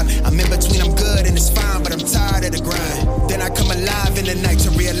describe. I'm in between, I'm good and it's fine, but I'm tired of the grind. Then I come alive in the night to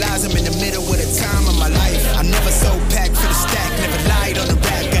realize I'm in the middle of the time of my life. I never so packed for the stack, never lied on the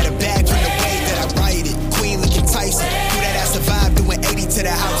rap. Got a bag from the way that I write it. Queen looking Tyson, do that ass survive, doing 80 to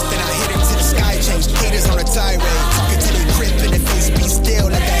the house. Then I hit it to the sky, change haters on a tirade. Talking to the grip in the face, be still,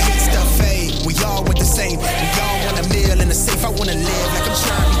 let that hate stuff fade. We all want the same, we all want a meal in the safe. I wanna live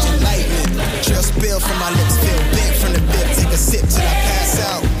sip till I pass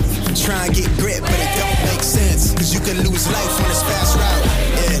out. Try and get grit, but it don't make sense. Cause you can lose life on this fast route.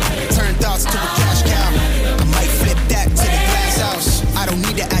 Yeah, turn thoughts to a cash cow. I might flip that to the glass house. I don't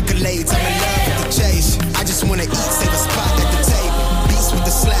need the accolades, I'm in love with the chase. I just wanna eat, save a spot at the table. Beats with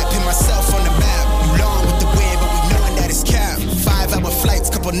the slap, hit myself on the map. You long with the wind, but we knowing that it's cap. 5-hour flights,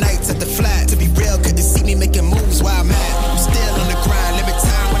 couple nights at the flat. To be real, couldn't see me making moves while I'm at. I'm still on the grind, limit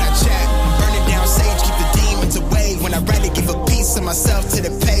time when I chat. I'm burning down sage, keep the demons away. When I rather give a piece of myself to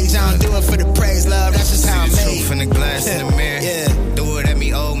the page. I don't do it for the praise, love, that's just how I'm made. Truth in the glass in the mirror. Yeah. Do it at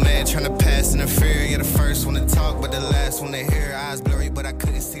me, old man, trying to pass in the fear. You're the first one to talk, but the last one to hear.